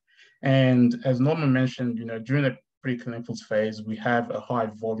yourself. And as Norman mentioned, during the preclinical phase, we have a high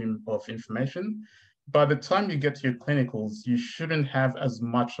volume of information. By the time you get to your clinicals, you shouldn't have as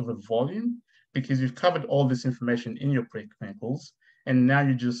much of a volume, because you've covered all this information in your preclinicals. And now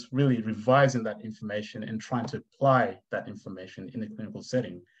you're just really revising that information and trying to apply that information in a clinical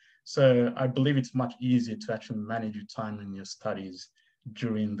setting. So I believe it's much easier to actually manage your time in your studies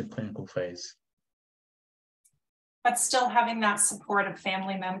during the clinical phase. But still having that support of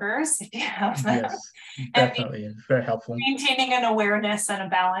family members, if you have them. Yes, definitely, and very helpful. Maintaining an awareness and a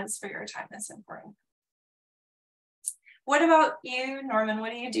balance for your time is important. What about you, Norman?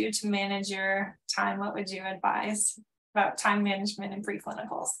 What do you do to manage your time? What would you advise about time management in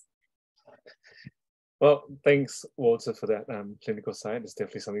preclinicals? Well, thanks, Walter, for that clinical side. It's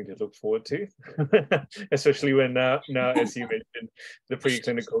definitely something to look forward to, especially when now, as you mentioned, the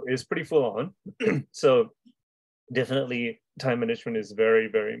preclinical is pretty full on. So definitely time management is very,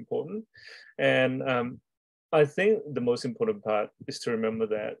 very important. And I think the most important part is to remember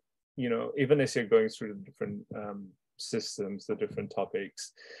that, even as you're going through the different systems, the different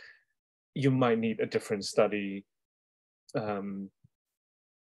topics, you might need a different study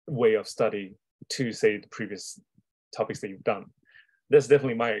way of study to, say, the previous topics that you've done. That's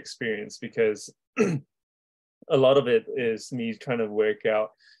definitely my experience, because a lot of it is me trying to work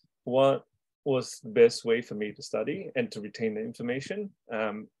out what was the best way for me to study and to retain the information.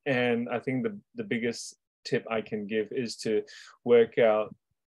 And I think the biggest tip I can give is to work out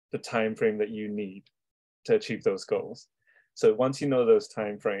the time frame that you need to achieve those goals. So once you know those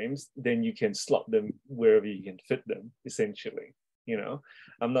time frames, then you can slot them wherever you can fit them, essentially.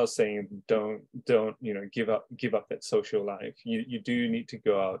 I'm not saying don't give up that social life. You do need to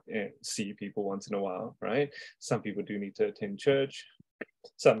go out and see people once in a while, right? Some people do need to attend church.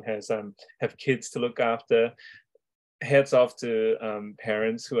 Some have kids to look after. Hats off to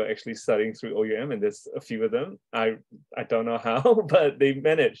parents who are actually studying through OUM, and there's a few of them. I don't know how, but they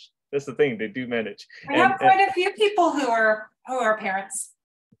manage. That's the thing, they do manage. We have quite a few people who are parents.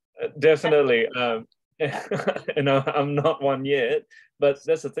 Definitely. And I'm not one yet, but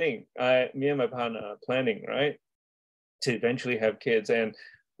that's the thing. Me and my partner are planning, right, to eventually have kids, and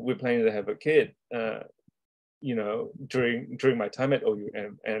we're planning to have a kid, during my time at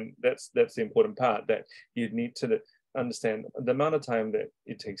OUM, and that's the important part, that you need to understand the amount of time that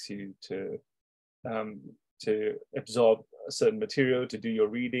it takes you to absorb a certain material, to do your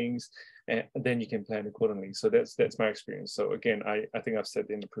readings, and then you can plan accordingly. So that's my experience. So again, I think I've said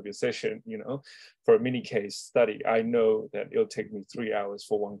in the previous session, for a mini case study, I know that it'll take me 3 hours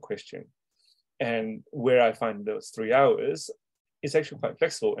for one question. And where I find those 3 hours is actually quite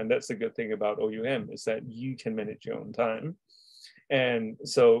flexible. And that's the good thing about OUM, is that you can manage your own time. And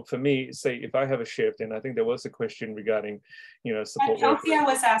so for me, say if I have a shift, and I think there was a question regarding, support. Sophia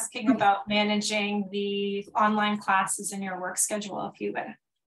was asking about managing the online classes in your work schedule, if you would.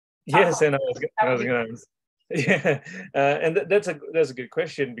 Yes, and I was going to, yeah, and that's a good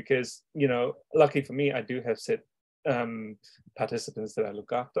question, because lucky for me, I do have set participants that I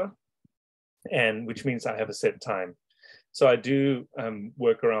look after, and which means I have a set time. So I do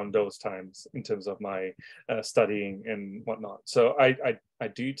work around those times in terms of my studying and whatnot. So I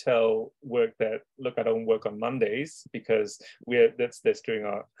do tell work that, look, I don't work on Mondays, because that's during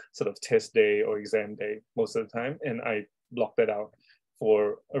our sort of test day or exam day most of the time, and I block that out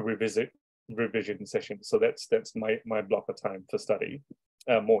for a revision session. So that's my block of time for study,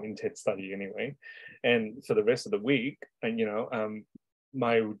 more intense study anyway. And for the rest of the week, and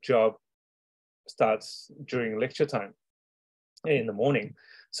my job starts during lecture time. in the morning.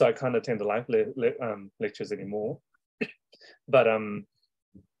 So I can't attend the live lectures anymore. But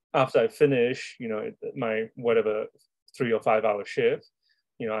after I finish, my whatever 3 or 5 hour shift,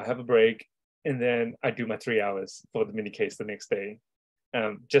 I have a break, and then I do my 3 hours for the mini case the next day.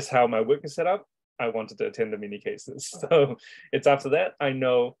 Just how my work is set up, I wanted to attend the mini cases. So it's after that, I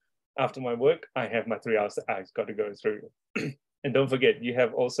know after my work, I have my 3 hours that I've got to go through. And don't forget, you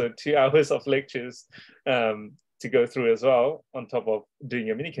have also 2 hours of lectures to go through as well, on top of doing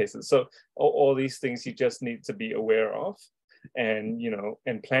your mini cases. So all these things you just need to be aware of and,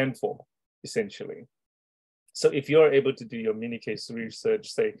 and plan for, essentially. So if you're able to do your mini case research,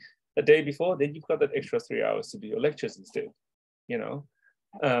 say, a day before, then you've got that extra 3 hours to do your lectures instead,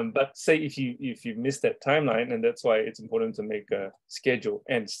 But say if you miss that timeline, and that's why it's important to make a schedule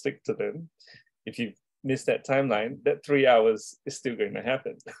and stick to them. If you miss that timeline, that 3 hours is still going to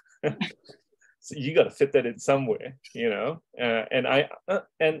happen. So you got to fit that in somewhere,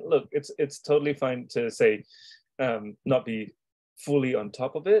 And look, it's totally fine to say not be fully on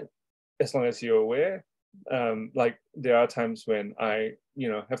top of it, as long as you're aware. Like there are times when I,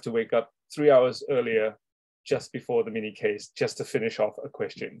 have to wake up 3 hours earlier, just before the mini case, just to finish off a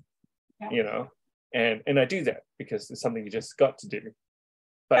question, and I do that because it's something you just got to do.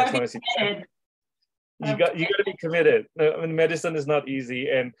 But as long as you got to be committed. I mean, medicine is not easy,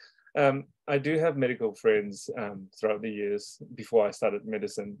 and I do have medical friends throughout the years before I started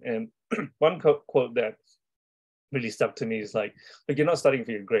medicine, and one quote that really stuck to me is like, you're not studying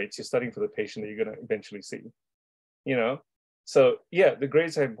for your grades, you're studying for the patient that you're going to eventually see, So yeah, the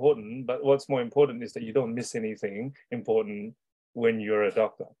grades are important, but what's more important is that you don't miss anything important when you're a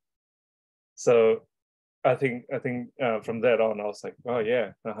doctor. So I think from that on, I was like, oh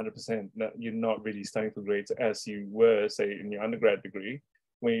yeah, 100%. You're not really studying for grades as you were, say, in your undergrad degree.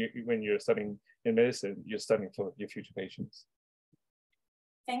 When you're studying in medicine, you're studying for your future patients.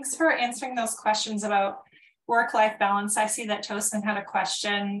 Thanks for answering those questions about work-life balance. I see that Tosin had a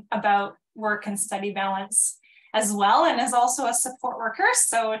question about work and study balance as well, and is also a support worker.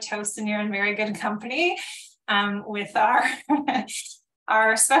 So Tosin, you're in very good company with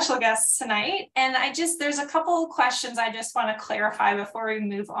our special guests tonight. And there's a couple of questions I just want to clarify before we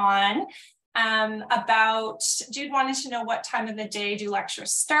move on. About Jude wanted to know what time of the day do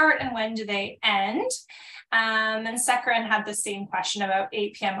lectures start and when do they end? And Sekran had the same question about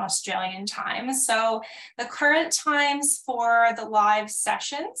 8 p.m. Australian time. So the current times for the live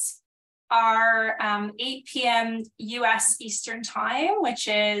sessions are 8 p.m. US Eastern time, which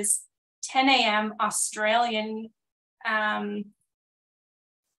is 10 a.m. Australian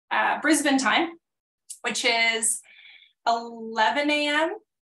Brisbane time, which is 11 a.m.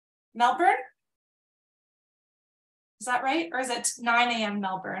 Melbourne. Is that right? Or is it 9 a.m.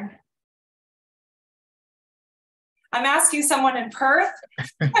 Melbourne? I'm asking someone in Perth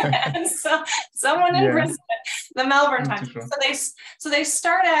and someone in Brisbane, the Melbourne time. Sure. So they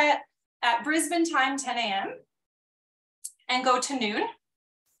start at Brisbane time, 10 a.m. and go to noon,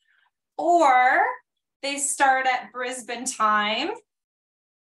 or they start at Brisbane time,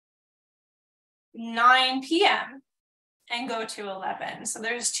 9 p.m. and go to 11. So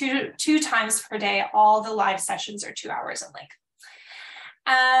there's two times per day. All the live sessions are 2 hours in length.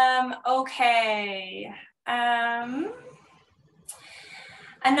 Okay.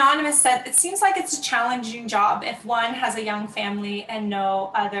 Anonymous said, it seems like it's a challenging job if one has a young family and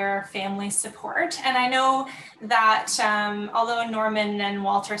no other family support. And I know that although Norman and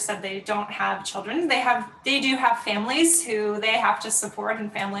Walter said they don't have children, they do have families who they have to support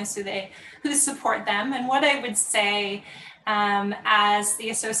and families who support them. And what I would say as the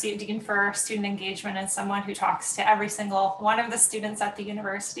Associate Dean for Student Engagement and someone who talks to every single one of the students at the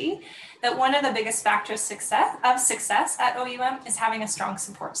university, that one of the biggest factors of success at OUM is having a strong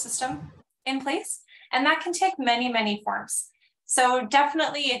support system in place. And that can take many, many forms. So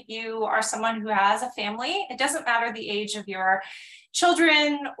definitely if you are someone who has a family, it doesn't matter the age of your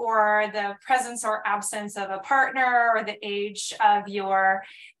children or the presence or absence of a partner or the age of your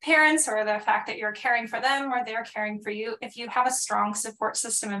parents or the fact that you're caring for them or they're caring for you. If you have a strong support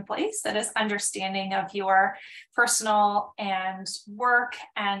system in place that is understanding of your personal and work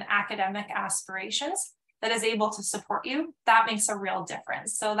and academic aspirations, that is able to support you, that makes a real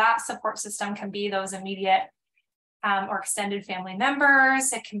difference. So that support system can be those immediate or extended family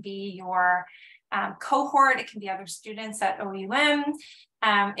members. It can be your cohort, it can be other students at OUM.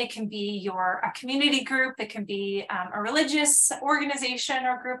 It can be a community group, it can be a religious organization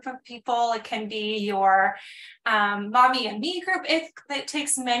or group of people, it can be your mommy and me group. It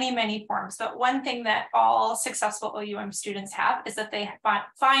takes many, many forms. But one thing that all successful OUM students have is that they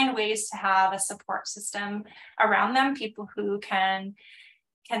find ways to have a support system around them, people who can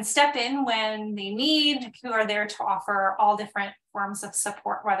step in when they need, who are there to offer all different forms of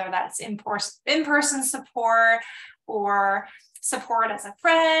support, whether that's in-person support or support as a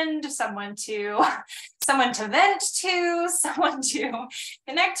friend, someone to vent to, someone to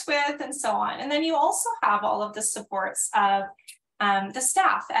connect with, and so on. And then you also have all of the supports of the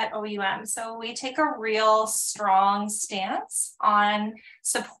staff at OUM. So we take a real strong stance on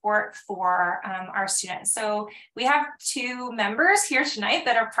support for our students. So we have 2 members here tonight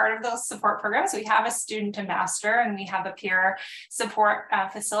that are part of those support programs. We have a student ambassador and we have a peer support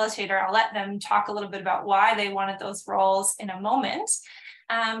facilitator. I'll let them talk a little bit about why they wanted those roles in a moment.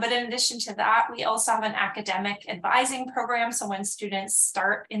 But in addition to that, we also have an academic advising program. So when students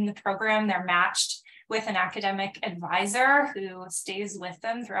start in the program, they're matched with an academic advisor who stays with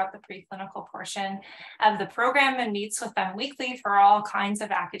them throughout the preclinical portion of the program and meets with them weekly for all kinds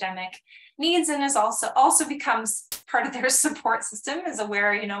of academic needs, and is also becomes part of their support system, is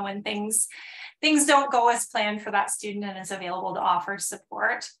aware, you know, when things don't go as planned for that student, and is available to offer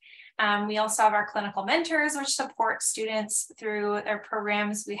support. We also have our clinical mentors, which support students through their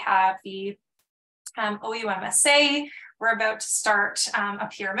programs. We have the OUMSA. We're about to start a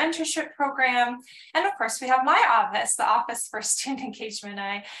peer mentorship program. And of course, we have my office, the Office for Student Engagement.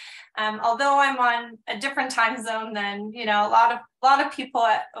 Although I'm on a different time zone than, you know, a lot of people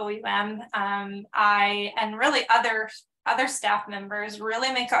at OUM, I and really other staff members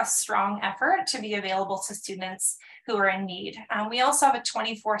really make a strong effort to be available to students who are in need. We also have a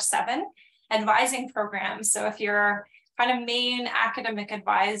 24/7 advising program. So if your kind of main academic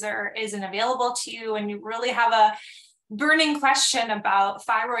advisor isn't available to you and you really have a burning question about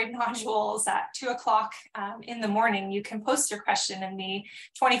thyroid nodules at 2 o'clock in the morning, you can post your question in the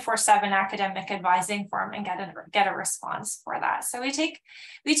 24/7 academic advising form and get a response for that. So we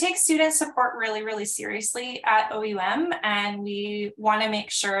take student support really, really seriously at OUM, and we want to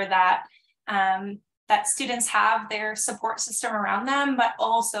make sure that that students have their support system around them, but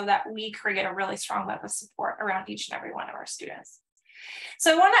also that we create a really strong web of support around each and every one of our students.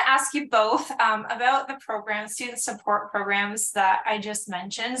 So I want to ask you both about the student support programs that I just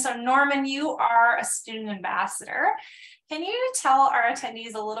mentioned. So Norman, you are a student ambassador. Can you tell our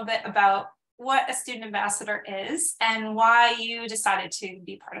attendees a little bit about what a student ambassador is and why you decided to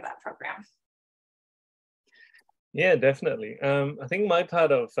be part of that program? Yeah, definitely. I think my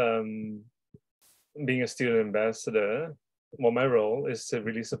part of being a student ambassador, well, my role is to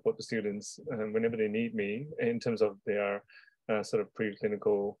really support the students whenever they need me in terms of their sort of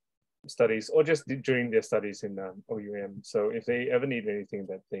preclinical studies, or just during their studies in OUM. So if they ever need anything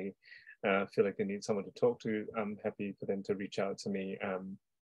that they feel like they need someone to talk to, I'm happy for them to reach out to me.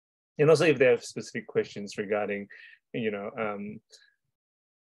 And also if they have specific questions regarding, you know,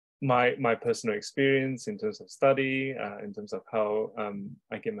 my personal experience in terms of study, in terms of how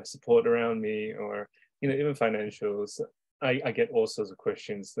I get my support around me, or, you know, even financials, I get all sorts of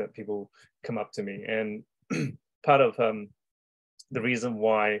questions that people come up to me. And part of the reason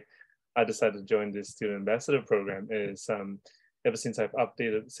why I decided to join this student ambassador program is ever since I've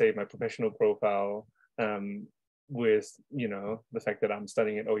updated, say, my professional profile with, you know, the fact that I'm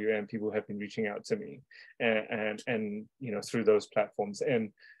studying at OUM, people have been reaching out to me and you know, through those platforms.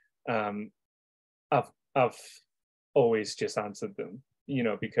 And I've always just answered them, you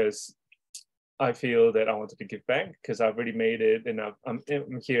know, because I feel that I wanted to give back because I've already made it, and I'm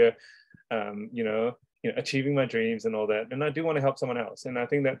here, you know, achieving my dreams and all that. And I do want to help someone else. And I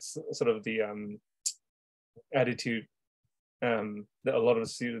think that's sort of the attitude that a lot of the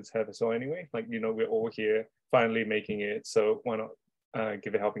students have as well anyway. Like, you know, we're all here finally making it, so why not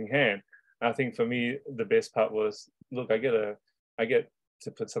give a helping hand? I think for me, the best part was, look, I get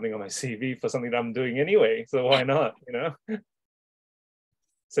to put something on my CV for something that I'm doing anyway, so why not, you know?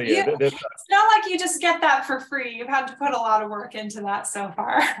 So yeah, it's not like you just get that for free. You've had to put a lot of work into that so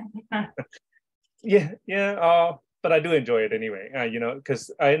far. Yeah, but I do enjoy it anyway, you know,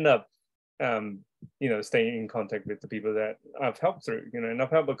 because I end up, you know, staying in contact with the people that I've helped through, you know, and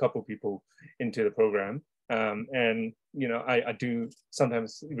I've helped a couple people into the program. And, you know, I do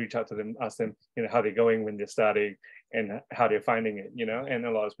sometimes reach out to them, ask them, you know, how they're going when they're starting and how they're finding it, you know, and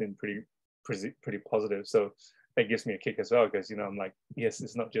a lot has been pretty positive. So that gives me a kick as well, because, you know, I'm like, yes,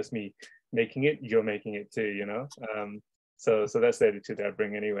 it's not just me making it, you're making it too, you know. So that's the attitude that I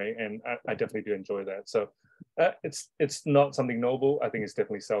bring anyway, and I definitely do enjoy that. So It's not something noble. I think it's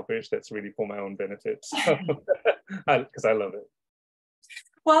definitely selfish. That's really for my own benefit. So, because I love it.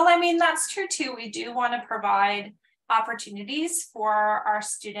 Well, I mean, that's true too. We do want to provide opportunities for our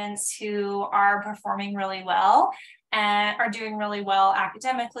students who are performing really well and are doing really well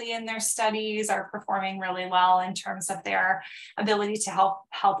academically in their studies, are performing really well in terms of their ability to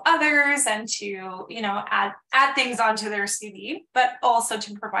help others and to, you know, add things onto their CV, but also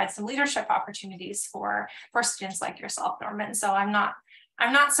to provide some leadership opportunities for students like yourself, Norman. So I'm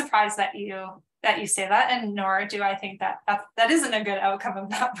not surprised that you say that, and nor do I think that isn't a good outcome of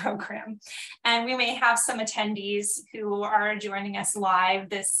that program. And we may have some attendees who are joining us live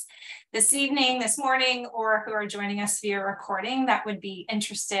this evening, this morning, or who are joining us via recording that would be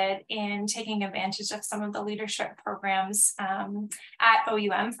interested in taking advantage of some of the leadership programs at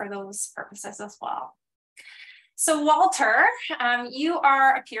OUM for those purposes as well. So Walter, you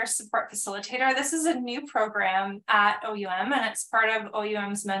are a peer support facilitator. This is a new program at OUM, and it's part of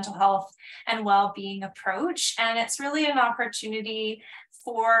OUM's mental health and well-being approach. And it's really an opportunity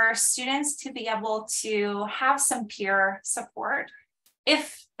for students to be able to have some peer support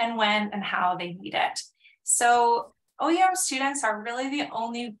if and when and how they need it. So OUM students are really the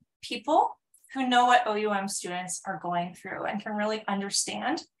only people who know what OUM students are going through and can really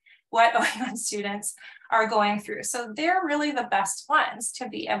understand what OUM students are going through. So they're really the best ones to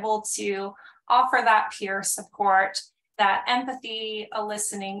be able to offer that peer support, that empathy, a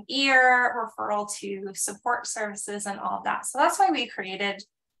listening ear, referral to support services, and all of that. So that's why we created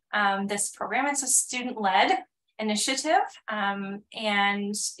this program. It's a student-led initiative,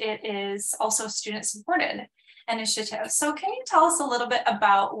 and it is also student-supported initiative. So can you tell us a little bit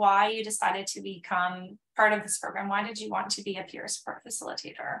about why you decided to become part of this program? Why did you want to be a peer support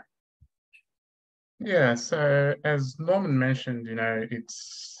facilitator? Yeah, so as Norman mentioned, you know,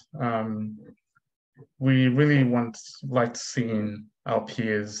 it's we really like seeing our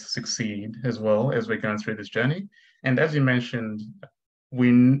peers succeed as well as we're going through this journey. And as you mentioned,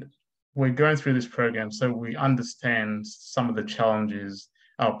 we're going through this program so we understand some of the challenges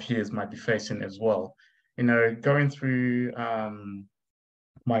our peers might be facing as well. You know, going through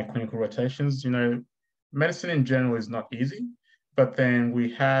my clinical rotations, you know, medicine in general is not easy. But then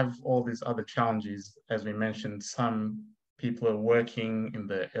we have all these other challenges, as we mentioned. Some people are working in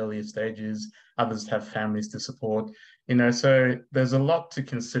the earlier stages, others have families to support, you know, so there's a lot to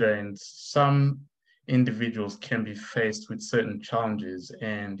consider, and some individuals can be faced with certain challenges.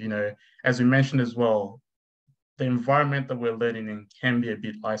 And, you know, as we mentioned as well, the environment that we're learning in can be a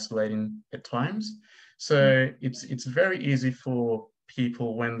bit isolating at times. So it's very easy for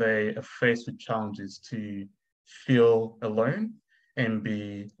people when they are faced with challenges to feel alone and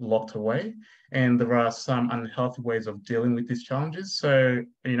be locked away. And there are some unhealthy ways of dealing with these challenges. So,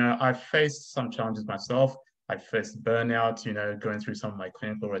 you know, I've faced some challenges myself. I faced burnout, you know, going through some of my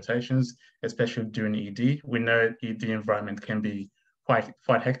clinical rotations, especially during ED. We know ED environment can be quite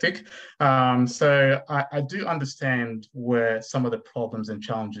hectic. So I do understand where some of the problems and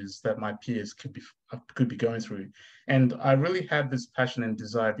challenges that my peers could be going through. And I really had this passion and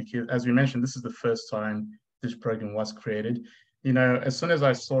desire because, as we mentioned, this is the first time this program was created. You know, as soon as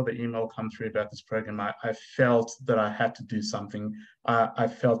I saw the email come through about this program, I felt that I had to do something. I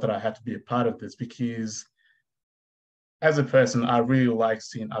felt that I had to be a part of this because as a person, I really like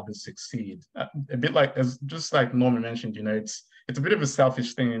seeing others succeed. A bit like, just like Norman mentioned, you know, it's a bit of a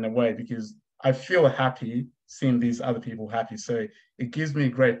selfish thing in a way because I feel happy seeing these other people happy. So it gives me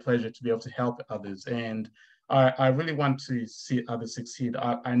great pleasure to be able to help others. And I really want to see others succeed.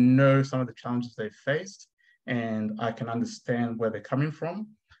 I know some of the challenges they faced, and I can understand where they're coming from.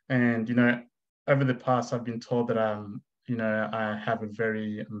 And, you know, over the past, I've been told that you know, I'm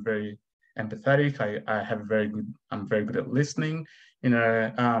very empathetic. I'm very good at listening. You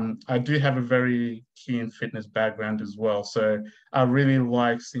know, I do have a very keen fitness background as well. So I really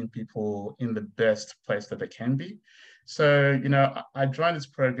like seeing people in the best place that they can be. So, you know, I joined this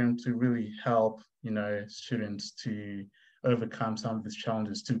program to really help, you know, students to overcome some of these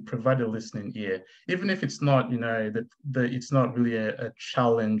challenges, to provide a listening ear, even if it's not, you know, it's not really a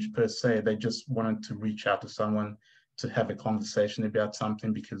challenge per se. They just wanted to reach out to someone to have a conversation about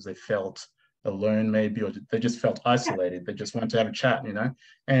something because they felt alone maybe, or they just felt isolated. They just wanted to have a chat, you know,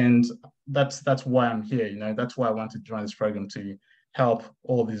 and that's why I'm here. You know, that's why I wanted to join this program, to help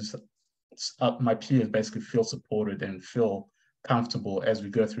all these my peers basically feel supported and feel comfortable as we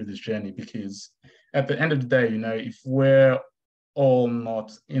go through this journey. Because at the end of the day, you know, if we're all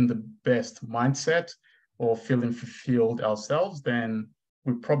not in the best mindset or feeling fulfilled ourselves, then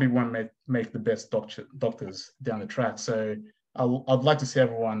we probably won't make the best doctors down the track. So I'd like to see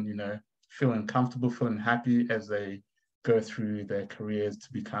everyone, you know, feeling comfortable, feeling happy as they go through their careers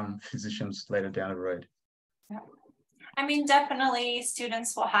to become physicians later down the road. Yeah. I mean, definitely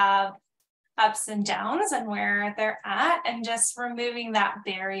students will have ups and downs and where they're at, and just removing that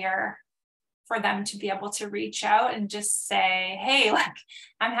barrier for them to be able to reach out and just say, hey, like,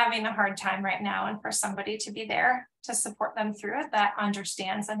 I'm having a hard time right now, and for somebody to be there to support them through it that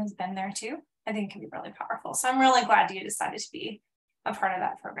understands and has been there too, I think can be really powerful. So I'm really glad you decided to be a part of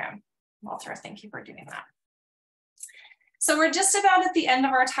that program, Walter. Thank you for doing that. So we're just about at the end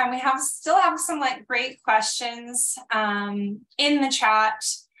of our time. We still have some like great questions in the chat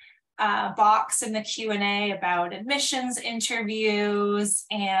box in the Q&A about admissions interviews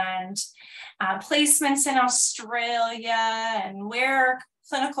and placements in Australia and where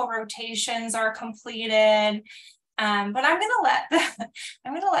clinical rotations are completed. But I'm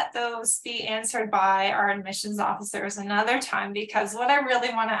gonna let those be answered by our admissions officers another time, because what I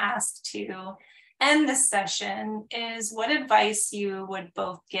really want to ask to end this session is what advice you would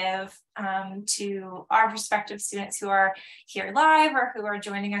both give to our prospective students who are here live or who are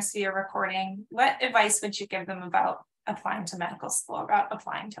joining us via recording. What advice would you give them about applying to medical school, about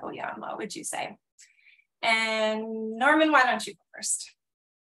applying to OUM? What would you say? And Norman, why don't you go first?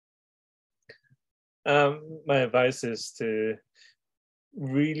 My advice is to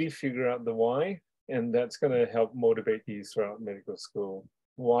really figure out the why, and that's going to help motivate you throughout medical school.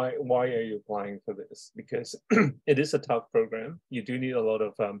 Why are you applying for this? Because it is a tough program. You do need a lot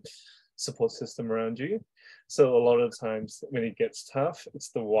of support system around you. So a lot of times when it gets tough, it's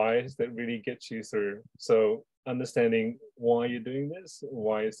the whys that really get you through. So understanding why you're doing this,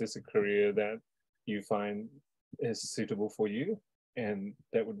 why is this a career that you find is suitable for you, and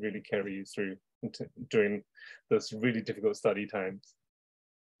that would really carry you through during those really difficult study times.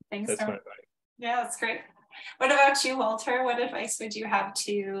 Thanks. That's my advice. Yeah, that's great. What about you, Walter? What advice would you have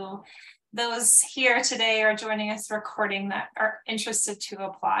to those here today or joining us recording that are interested to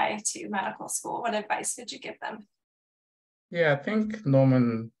apply to medical school? What advice would you give them? Yeah, I think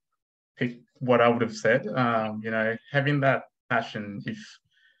Norman picked what I would have said. You know, having that passion, if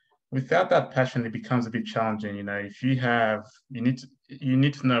without that passion, it becomes a bit challenging. You know, if you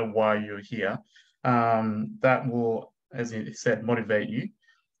need to know why you're here. That will, as he said, motivate you.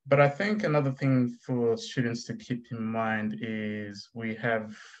 But I think another thing for students to keep in mind is we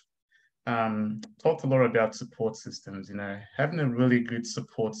have talked a lot about support systems. You know, having a really good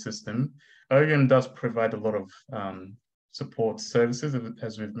support system. OUM does provide a lot of support services,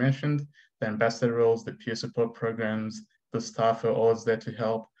 as we've mentioned, the ambassador roles, the peer support programs, the staff are always there to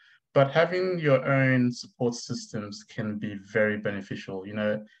help. But having your own support systems can be very beneficial. You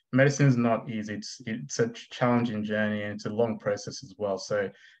know, medicine is not easy. It's a challenging journey, and it's a long process as well. So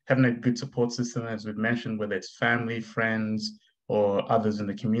having a good support system, as we've mentioned, whether it's family, friends, or others in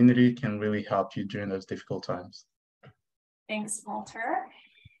the community, can really help you during those difficult times. Thanks, Walter.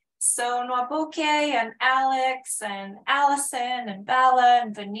 So Nwabuke and Alex and Allison and Bella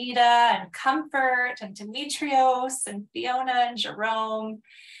and Vanita and Comfort and Demetrios and Fiona and Jerome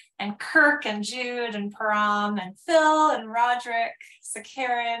and Kirk and Jude and Param and Phil and Roderick,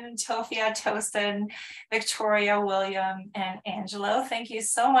 Sakaran, Tofia, Tosin, Victoria, William, and Angelo. Thank you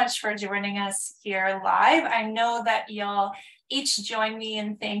so much for joining us here live. I know that you'll each join me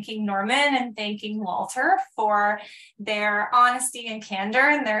in thanking Norman and thanking Walter for their honesty and candor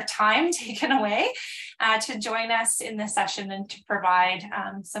and their time taken away to join us in this session and to provide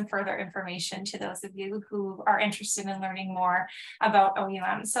some further information to those of you who are interested in learning more about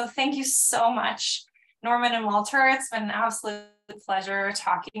OUM. So thank you so much, Norman and Walter. It's been an absolute pleasure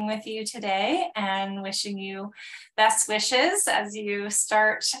talking with you today, and wishing you best wishes as you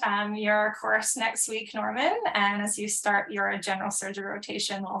start your course next week, Norman, and as you start your general surgery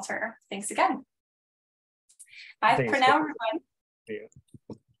rotation, Walter. Thanks again. Bye for now, everyone.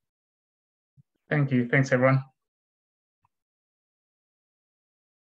 Thank you. Thanks, everyone.